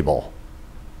unstable,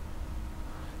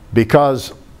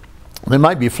 because they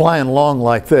might be flying along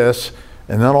like this,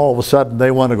 and then all of a sudden they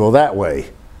want to go that way.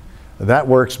 That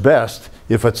works best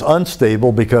if it's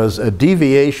unstable, because a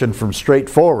deviation from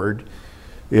straightforward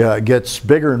gets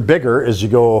bigger and bigger as you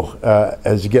go,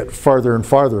 as you get farther and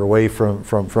farther away from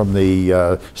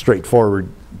the straightforward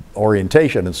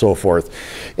orientation and so forth.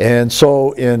 And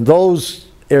so in those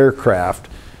aircraft,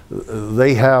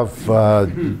 they have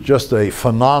just a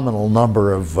phenomenal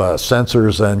number of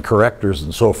sensors and correctors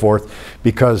and so forth,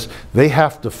 because they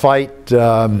have to fight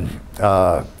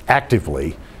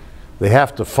actively. They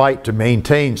have to fight to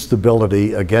maintain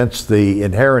stability against the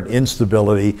inherent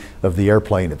instability of the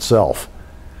airplane itself.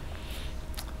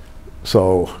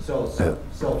 So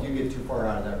if you get too far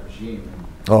out of that regime,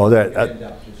 you end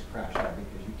up just crashing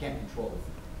because you can't control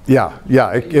it. Yeah.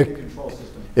 Control system.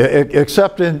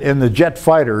 Except in the jet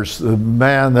fighters,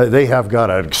 they have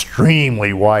got an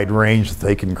extremely wide range that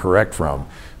they can correct from,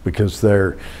 because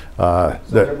they're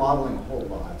modeling a whole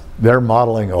lot. They're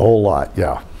modeling a whole lot,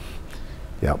 yeah.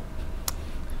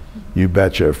 You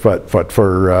betcha. But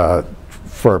for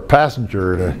a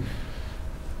passenger to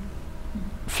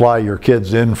fly your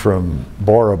kids in from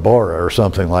Bora Bora or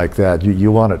something like that,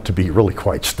 you want it to be really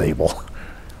quite stable.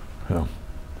 Yeah.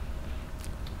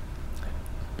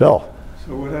 Bill.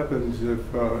 So what happens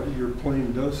if your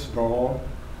plane does stall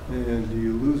and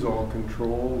you lose all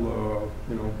control,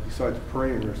 you know, besides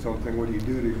praying or something? What do you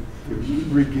do to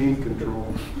regain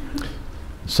control?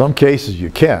 In some cases you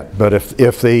can't, but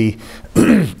if the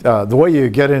the way you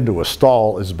get into a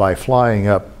stall is by flying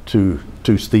up too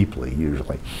steeply,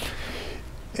 usually.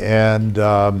 And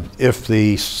if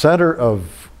the center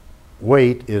of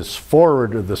weight is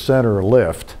forward of the center of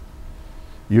lift,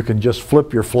 you can just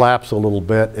flip your flaps a little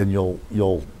bit and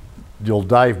you'll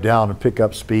dive down and pick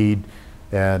up speed,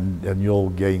 and you'll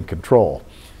gain control.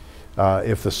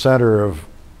 If the center of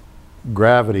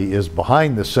gravity is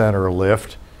behind the center of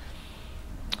lift,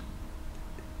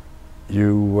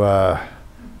 you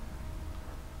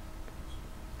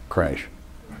crash.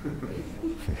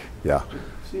 Yeah. I've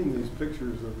seen these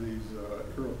pictures of these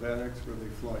aerobatics where they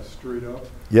fly straight up.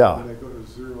 Yeah. And they go to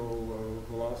zero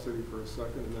velocity for a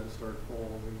second and then start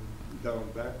falling down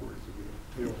backwards again,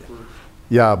 tail first.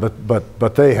 Yeah,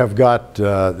 but they have got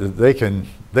they can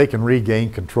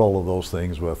regain control of those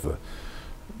things with the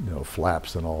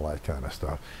flaps and all that kind of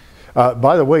stuff.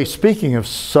 By the way, speaking of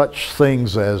such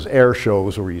things as air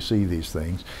shows where you see these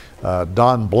things,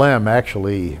 Don Blem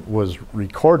actually was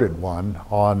recorded one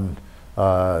on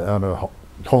a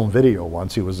home video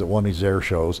once. He was at one of these air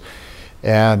shows,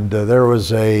 and there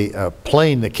was a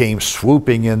plane that came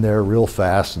swooping in there real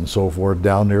fast and so forth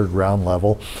down near ground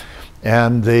level,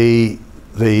 and the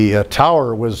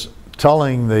tower was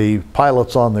telling the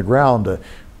pilots on the ground to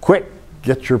quick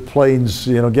get your planes,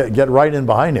 get right in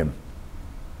behind him.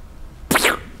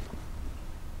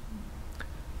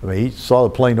 I mean, he saw the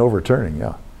plane overturning.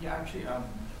 Yeah. Yeah, actually, he was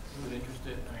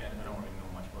interested. I mean, I don't really know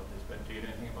much about this, but do you know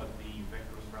anything about the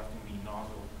vector thrusting, the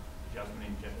nozzle adjustment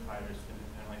in jet fighters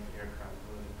independently of the aircraft?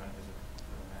 What are the benefits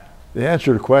of that? The answer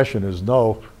to the question is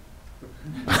no.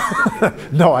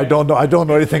 No, I don't know. I don't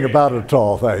know anything about it at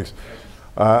all. Thanks.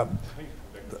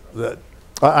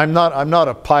 I'm not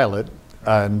a pilot,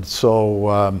 and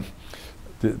so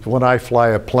when I fly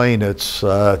a plane, it's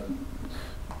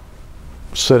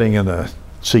sitting in a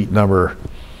seat number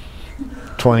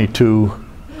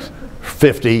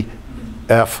 2250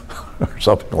 F or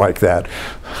something like that.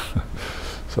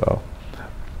 So,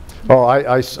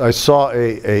 I saw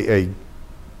a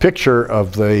picture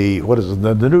of the, what is it,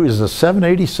 the new, is the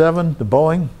 787, the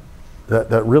Boeing,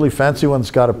 that really fancy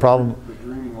one's got a problem,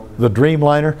 the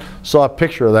Dreamliner. Saw a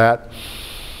picture of that,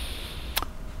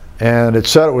 and it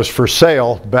said it was for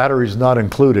sale, batteries not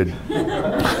included.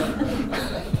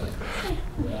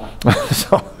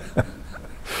 So,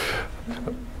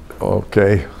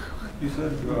 okay. You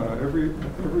said every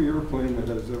airplane that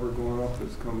has ever gone up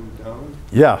has come down?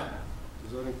 Yeah.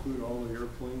 Does that include all the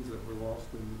airplanes that were lost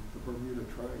in the Bermuda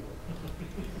Triangle?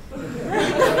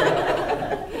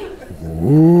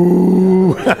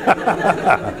 Ooh.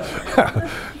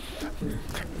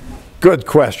 Good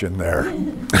question there.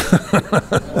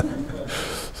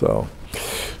 So,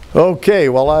 okay,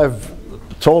 well, I've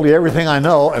told you everything I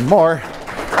know and more.